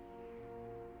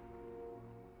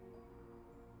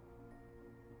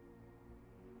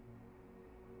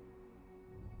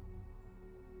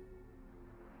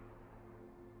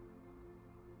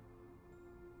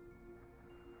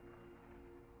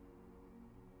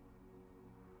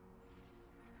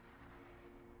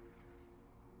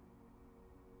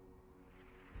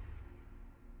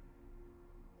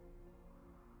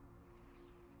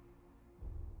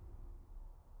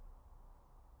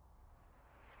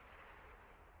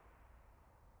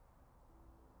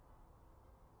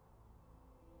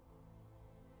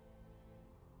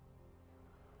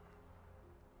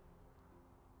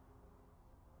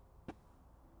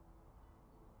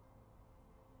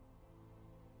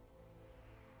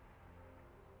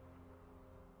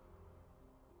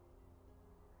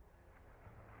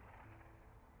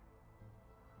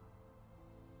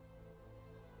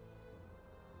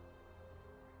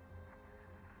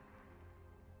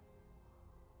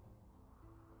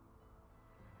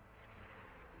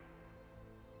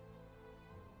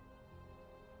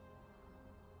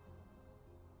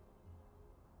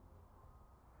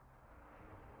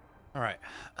 All right,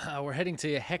 we're heading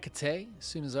to Hecate. As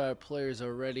soon as our players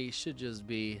are ready, should just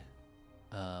be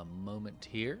a moment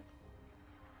here.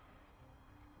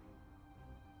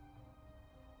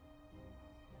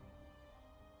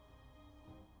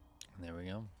 And there we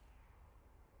go.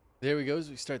 There we go as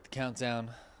we start the countdown.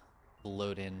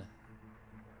 Load in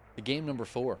the game number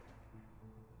 4.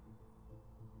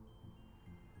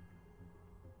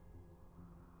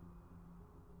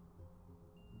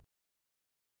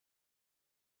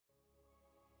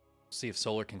 See if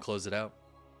Solar can close it out.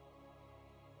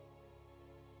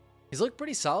 He's looked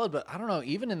pretty solid, but I don't know,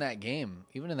 even in that game,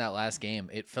 even in that last game,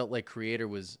 it felt like Creator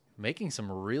was making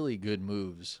some really good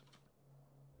moves.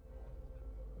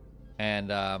 And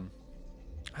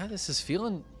this is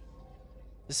feeling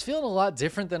a lot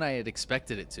different than I had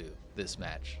expected it to this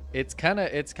match. It's kind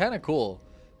of cool,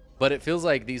 but it feels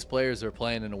like these players are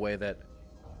playing in a way that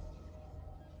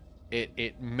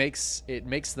it makes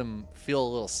them feel a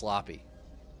little sloppy.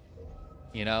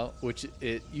 You know, which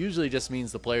it usually just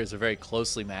means the players are very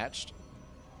closely matched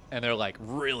and they're like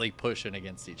really pushing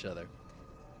against each other.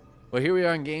 Well, here we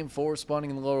are in game 4, spawning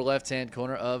in the lower left-hand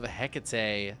corner of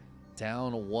Hecate,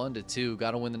 down 1-2.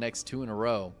 Got to win the next 2 in a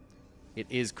row. It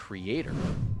is Creator.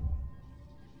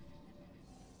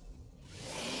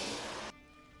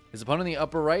 His opponent in the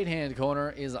upper right-hand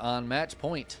corner is on match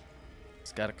point.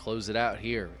 He's got to close it out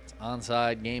here. It's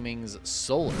Onside Gaming's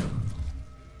Solar.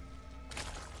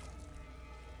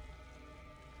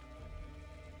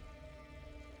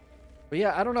 But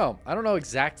yeah, I don't know. I don't know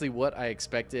exactly what I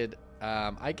expected.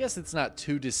 I guess it's not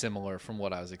too dissimilar from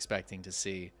what I was expecting to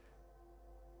see.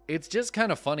 It's just kind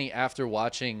of funny after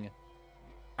watching.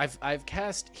 I've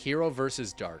cast Hero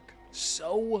versus Dark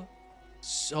so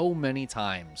many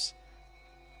times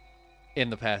in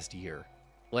the past year.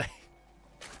 Like,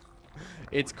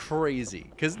 it's crazy.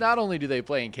 Because not only do they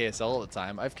play in KSL all the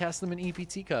time, I've cast them in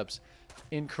EPT Cups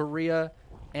in Korea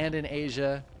and in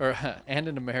Asia, or and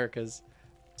in Americas.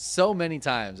 So many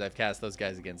times I've cast those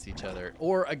guys against each other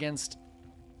or against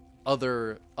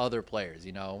other players,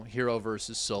 you know, Hero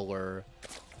versus Solar,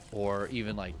 or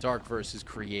even like Dark versus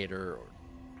Creator, or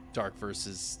Dark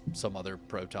versus some other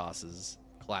Protosses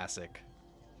classic.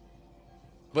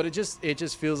 But it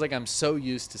just feels like I'm so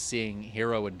used to seeing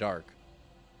Hero and Dark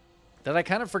that I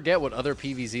kind of forget what other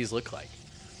PVZs look like.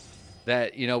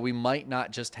 That, you know, we might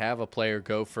not just have a player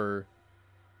go for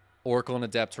Oracle and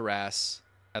Adept Harass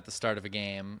at the start of a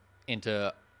game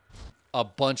into a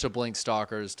bunch of Blink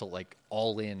Stalkers to like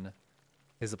all in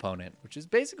his opponent, which is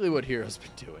basically what Hero's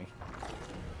been doing.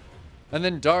 And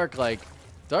then Dark, like,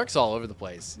 Dark's all over the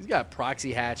place. He's got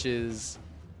proxy hatches.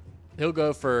 He'll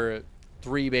go for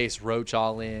 3 base Roach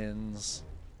all-ins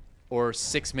or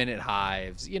 6-minute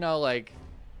hives. You know, like,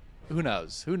 who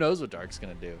knows? Who knows what Dark's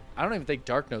gonna do? I don't even think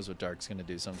Dark knows what Dark's gonna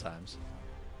do sometimes.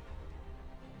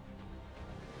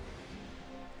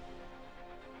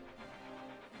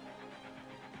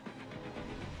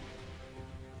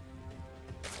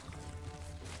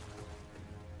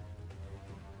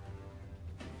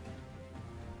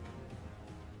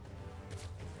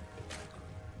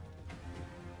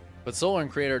 But Solar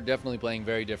and Creator are definitely playing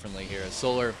very differently here.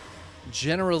 Solar,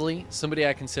 generally, somebody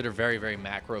I consider very, very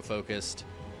macro-focused.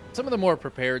 Some of the more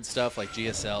prepared stuff, like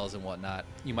GSLs and whatnot,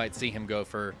 you might see him go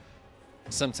for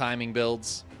some timing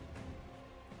builds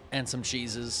and some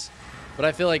cheeses. But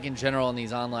I feel like, in general, in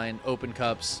these online Open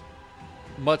Cups,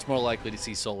 much more likely to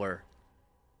see Solar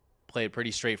play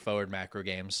pretty straightforward macro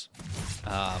games.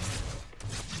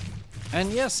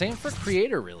 And yeah, same for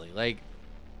Creator, really. Like,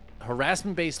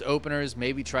 harassment-based openers,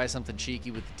 maybe try something cheeky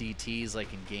with the DTs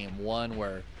like in game 1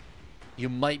 where you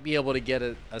might be able to get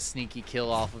a sneaky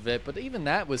kill off of it, but even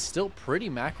that was still pretty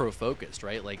macro-focused,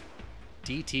 right? Like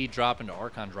DT drop into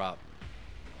Archon drop.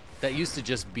 That used to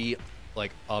just be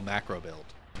like a macro build,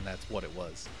 and that's what it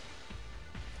was.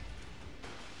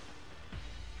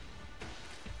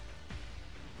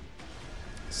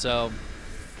 So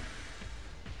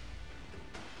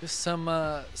just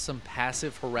some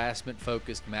passive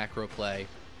harassment-focused macro play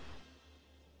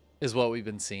is what we've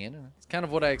been seeing. And it's kind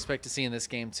of what I expect to see in this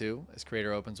game, too, as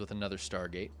Creator opens with another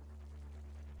Stargate.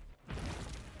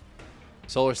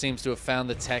 Solar seems to have found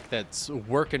the tech that's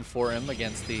working for him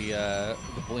against the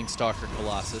Blink Stalker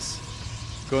Colossus.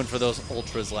 Going for those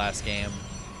Ultras last game.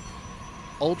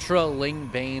 Ultra, Ling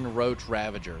Bane, Roach,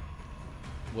 Ravager.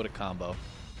 What a combo.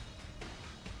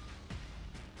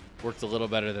 Worked a little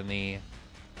better than the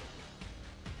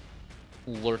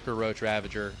Lurker, Roach,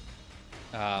 Ravager,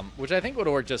 which I think would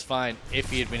have worked just fine if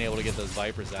he had been able to get those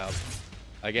Vipers out.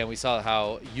 Again, we saw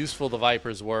how useful the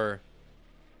Vipers were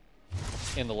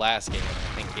in the last game.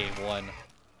 I think game 1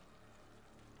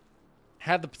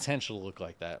 had the potential to look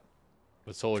like that.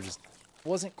 But Solar just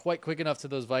wasn't quite quick enough to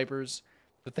those Vipers.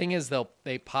 The thing is,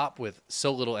 they pop with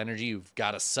so little energy, you've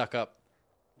got to suck up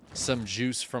some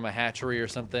juice from a hatchery or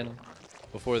something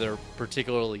before they're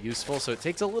particularly useful. So it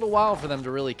takes a little while for them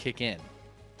to really kick in.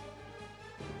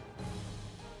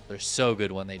 They're so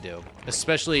good when they do.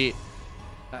 Especially,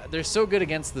 they're so good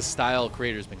against the style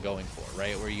Creator's been going for,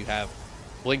 right? Where you have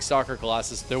Blinkstalker,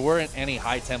 Colossus. There weren't any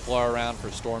High Templar around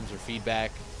for storms or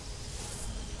feedback.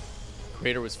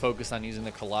 Creator was focused on using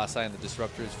the Colossi and the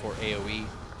Disruptors for AoE.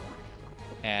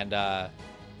 And, I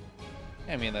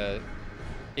mean,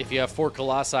 if you have 4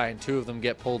 Colossi and 2 of them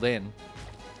get pulled in,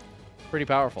 pretty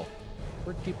powerful.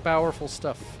 Pretty powerful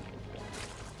stuff.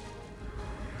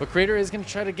 But Creator is going to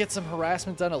try to get some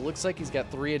harassment done. It looks like he's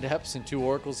got 3 Adepts and 2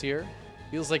 Oracles here.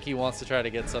 Feels like he wants to try to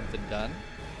get something done.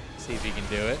 See if he can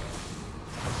do it.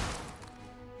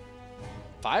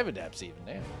 5 Adepts even,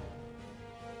 damn.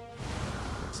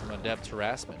 Some Adept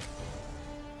harassment.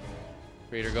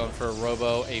 Creator going for a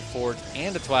Robo, a Forge,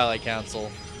 and a Twilight Council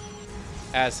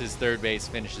as his third base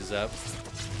finishes up.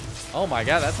 Oh my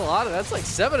god, that's a lot of, that's like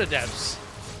 7 Adepts.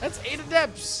 That's 8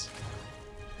 Adepts.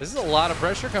 This is a lot of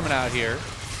pressure coming out here.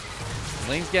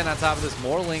 Ling's getting on top of this.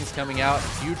 More Lings coming out. A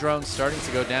few drones starting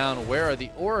to go down. Where are the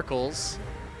Oracles?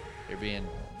 They're being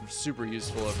super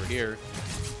useful over here.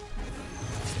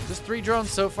 Just 3 drones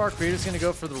so far. Creator's going to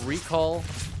go for the recall.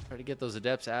 Try to get those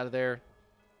Adepts out of there.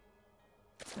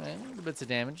 And little bits of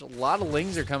damage. A lot of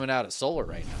Lings are coming out of Solar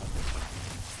right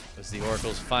now. As the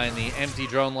Oracles find the empty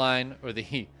drone line, or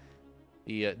the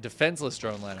defenseless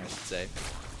drone line, I should say.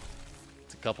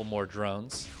 It's a couple more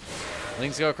drones.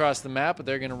 Lings go across the map, but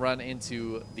they're going to run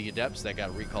into the Adepts that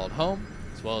got recalled home,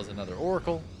 as well as another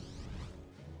Oracle.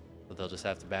 So they'll just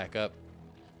have to back up.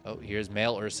 Oh, here's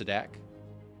male Ursadak.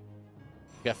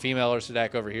 We got female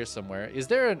Ursadak over here somewhere. Is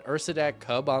there an Ursadak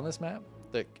cub on this map?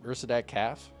 The Ursadak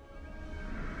calf?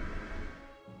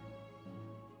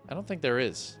 I don't think there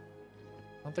is.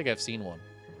 I don't think I've seen one.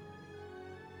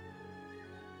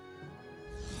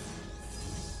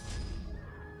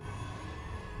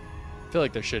 I feel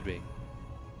like there should be.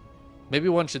 Maybe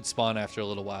one should spawn after a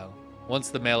little while.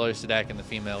 Once the male Ursadak and the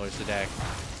female Ursadak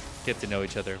get to know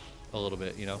each other a little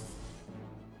bit, you know?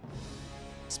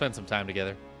 Spend some time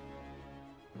together.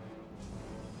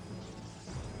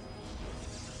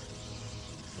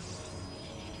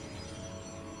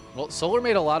 Well, Solar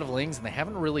made a lot of Lings, and they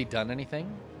haven't really done anything,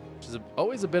 which is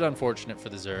always a bit unfortunate for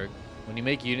the Zerg. When you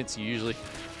make units, you usually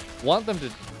want them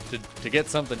to get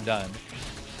something done.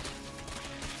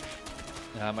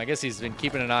 I guess he's been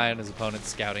keeping an eye on his opponent's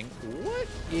scouting. What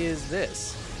is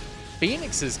this?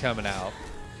 Phoenix is coming out.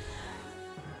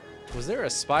 Was there a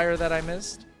Spire that I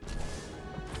missed?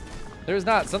 There's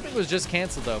not. Something was just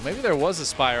canceled, though. Maybe there was a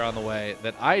Spire on the way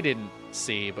that I didn't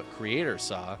see, but Creator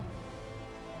saw.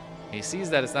 He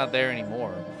sees that it's not there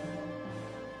anymore.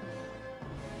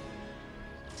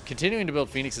 He's continuing to build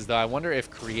Phoenixes, though. I wonder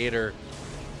if Creator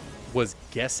was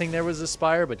guessing there was a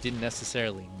Spire, but didn't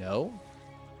necessarily know.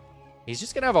 He's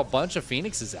just going to have a bunch of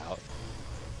Phoenixes out.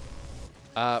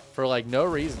 For, like, no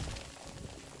reason.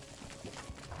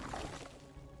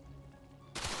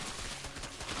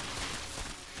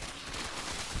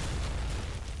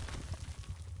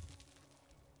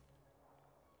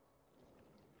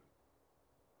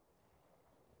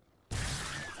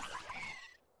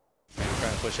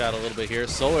 Trying to push out a little bit here.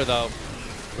 Solar, though,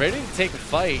 ready to take a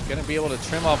fight. Going to be able to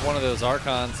trim off one of those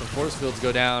Archons. Some force fields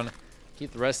go down.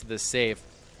 Keep the rest of this safe.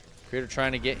 Creator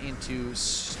trying to get into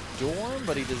Storm,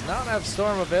 but he does not have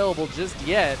Storm available just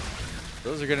yet.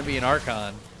 Those are going to be an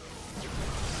Archon.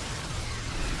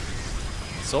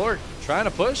 Solar trying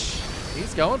to push.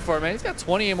 He's going for it, man. He's got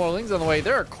 28 more Lings on the way.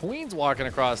 There are Queens walking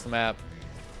across the map.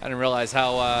 I didn't realize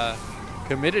how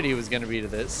committed he was going to be to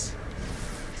this.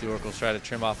 The Oracles try to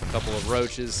trim off a couple of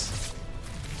Roaches.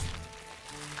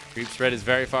 Creep spread is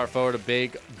very far forward. A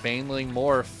big Baneling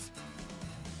morph.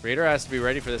 Creator has to be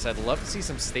ready for this. I'd love to see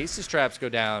some stasis traps go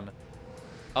down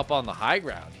up on the high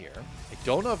ground here. I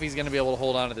don't know if he's going to be able to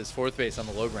hold on to this 4th base on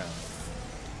the low ground.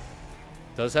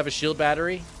 Does have a shield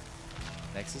battery.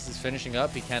 Nexus is finishing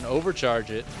up. He can overcharge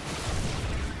it.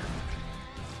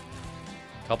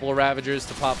 Couple of Ravagers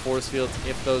to pop force fields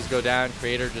if those go down.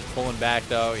 Creator just pulling back,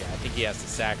 though. Yeah, I think he has to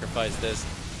sacrifice this.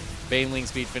 Baneling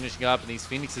speed finishing up, and these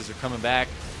Phoenixes are coming back.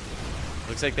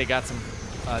 Looks like they got some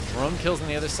drone kills on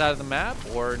the other side of the map,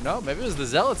 or no, maybe it was the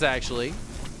Zealots actually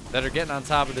that are getting on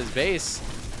top of this base.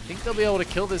 I think they'll be able to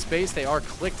kill this base. They are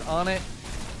clicked on it.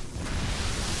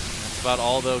 That's about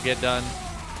all they'll get done.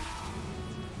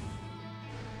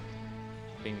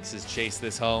 Phoenixes chase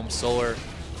this home. Solar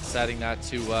deciding not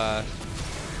to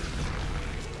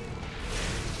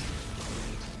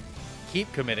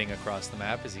keep committing across the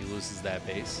map as he loses that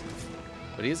base.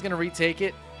 But he is going to retake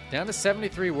it. Down to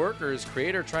 73 workers.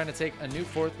 Creator trying to take a new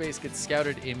 4th base, gets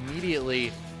scouted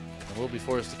immediately. And will be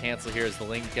forced to cancel here as the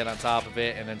Lings get on top of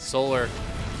it. And then Solar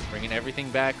bringing everything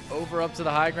back over up to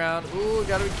the high ground. Ooh,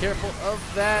 got to be careful of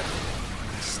that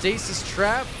stasis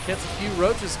trap. Gets a few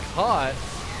roaches caught.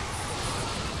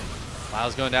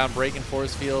 Miles going down, breaking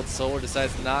force field. Solar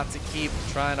decides not to keep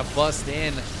trying to bust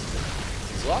in.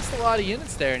 He's lost a lot of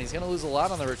units there, and he's going to lose a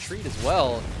lot on the retreat as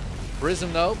well.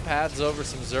 Prism, though, pads over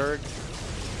some Zerg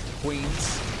Queens,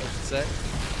 I should say.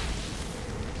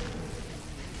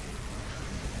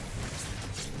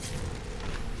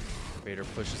 Vader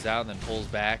pushes out and then pulls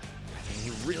back.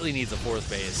 He really needs a 4th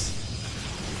base.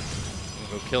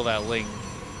 Go kill that Ling,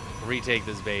 retake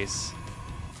this base.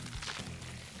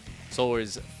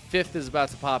 Solar's 5th is about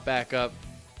to pop back up.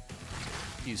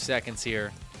 A few seconds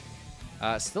here.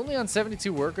 Still only on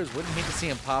 72 workers. Wouldn't hate to see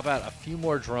him pop out a few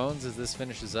more drones as this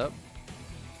finishes up.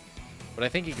 But I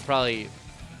think he could probably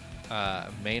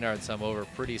Maynard some over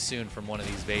pretty soon from one of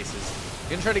these bases.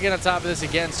 Gonna try to get on top of this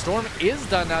again. Storm is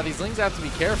done now. These Lings have to be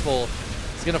careful.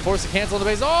 He's gonna force a cancel on the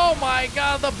base. Oh my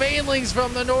god, the Banelings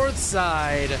from the north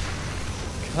side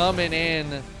coming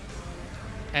in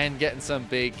and getting some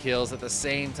big kills. At the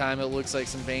same time, it looks like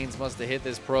some Banes must have hit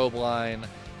this probe line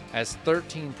as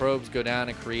 13 probes go down,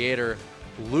 and Creator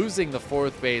losing the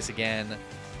 4th base again.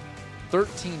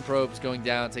 13 probes going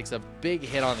down, takes a big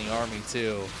hit on the army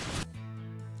too.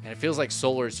 And it feels like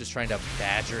Solar is just trying to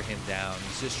badger him down.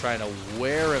 He's just trying to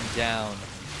wear him down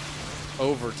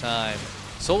over time.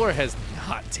 Solar has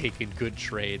not taken good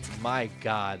trades. My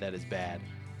god, that is bad.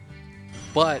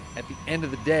 But at the end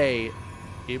of the day,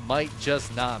 it might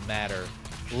just not matter.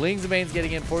 Lings and Banes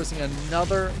getting in, forcing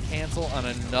another cancel on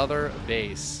another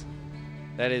base.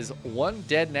 That is 1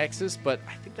 dead Nexus, but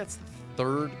I think that's the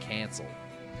 3rd cancel.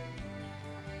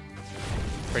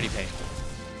 Pretty painful.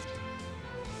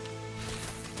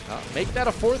 Make that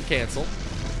a 4th cancel,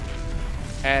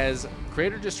 as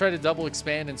Creator just tried to double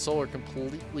expand and Solar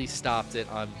completely stopped it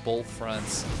on both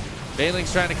fronts.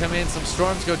 Banelings trying to come in. Some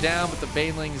storms go down, but the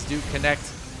Banelings do connect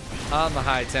on the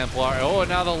High Templar. Oh, and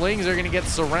now the Lings are going to get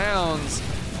surrounds,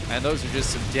 and those are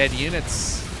just some dead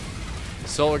units.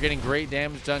 Solar getting great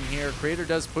damage done here. Creator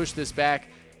does push this back.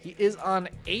 He is on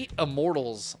 8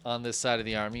 Immortals on this side of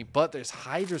the army, but there's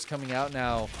Hydras coming out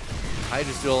now.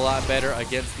 Hydras do a lot better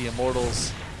against the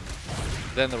Immortals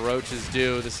than the Roaches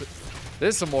do.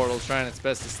 This Immortal's trying its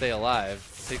best to stay alive.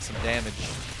 Take some damage.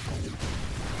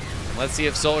 And let's see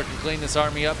if Solar can clean this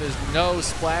army up. There's no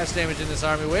splash damage in this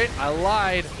army. Wait, I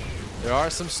lied. There are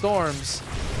some storms.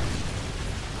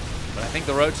 But I think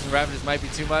the Roaches and Ravagers might be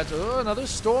too much. Oh, another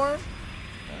storm.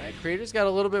 All right, Creator's got a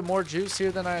little bit more juice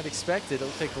here than I had expected. It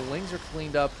looks like the Lings are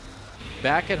cleaned up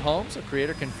back at home, so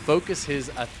Creator can focus his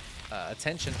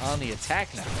attention on the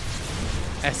attack now.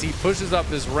 As he pushes up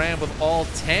this ramp with all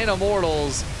 10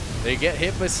 Immortals, they get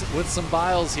hit with some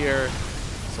Biles here.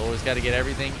 Solar's got to get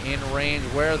everything in range.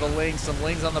 Where are the Lings? Some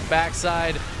Lings on the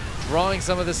backside, drawing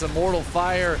some of this Immortal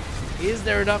fire. Is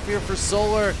there enough here for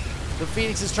Solar? The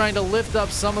Phoenix is trying to lift up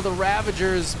some of the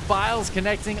Ravagers. Biles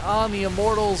connecting on the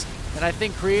Immortals, and I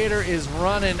think Creator is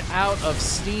running out of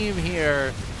steam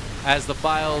here. As the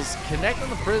Biles connect on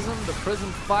the Prism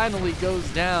finally goes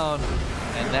down,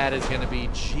 and that is going to be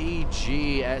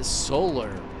GG as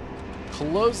Solar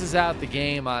closes out the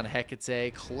game on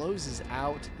Hecate, closes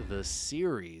out the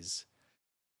series,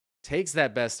 takes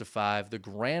that best of 5, the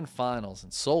grand finals,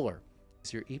 and Solar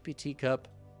is your EPT Cup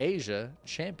Asia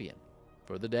champion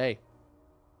for the day.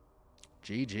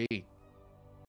 GG.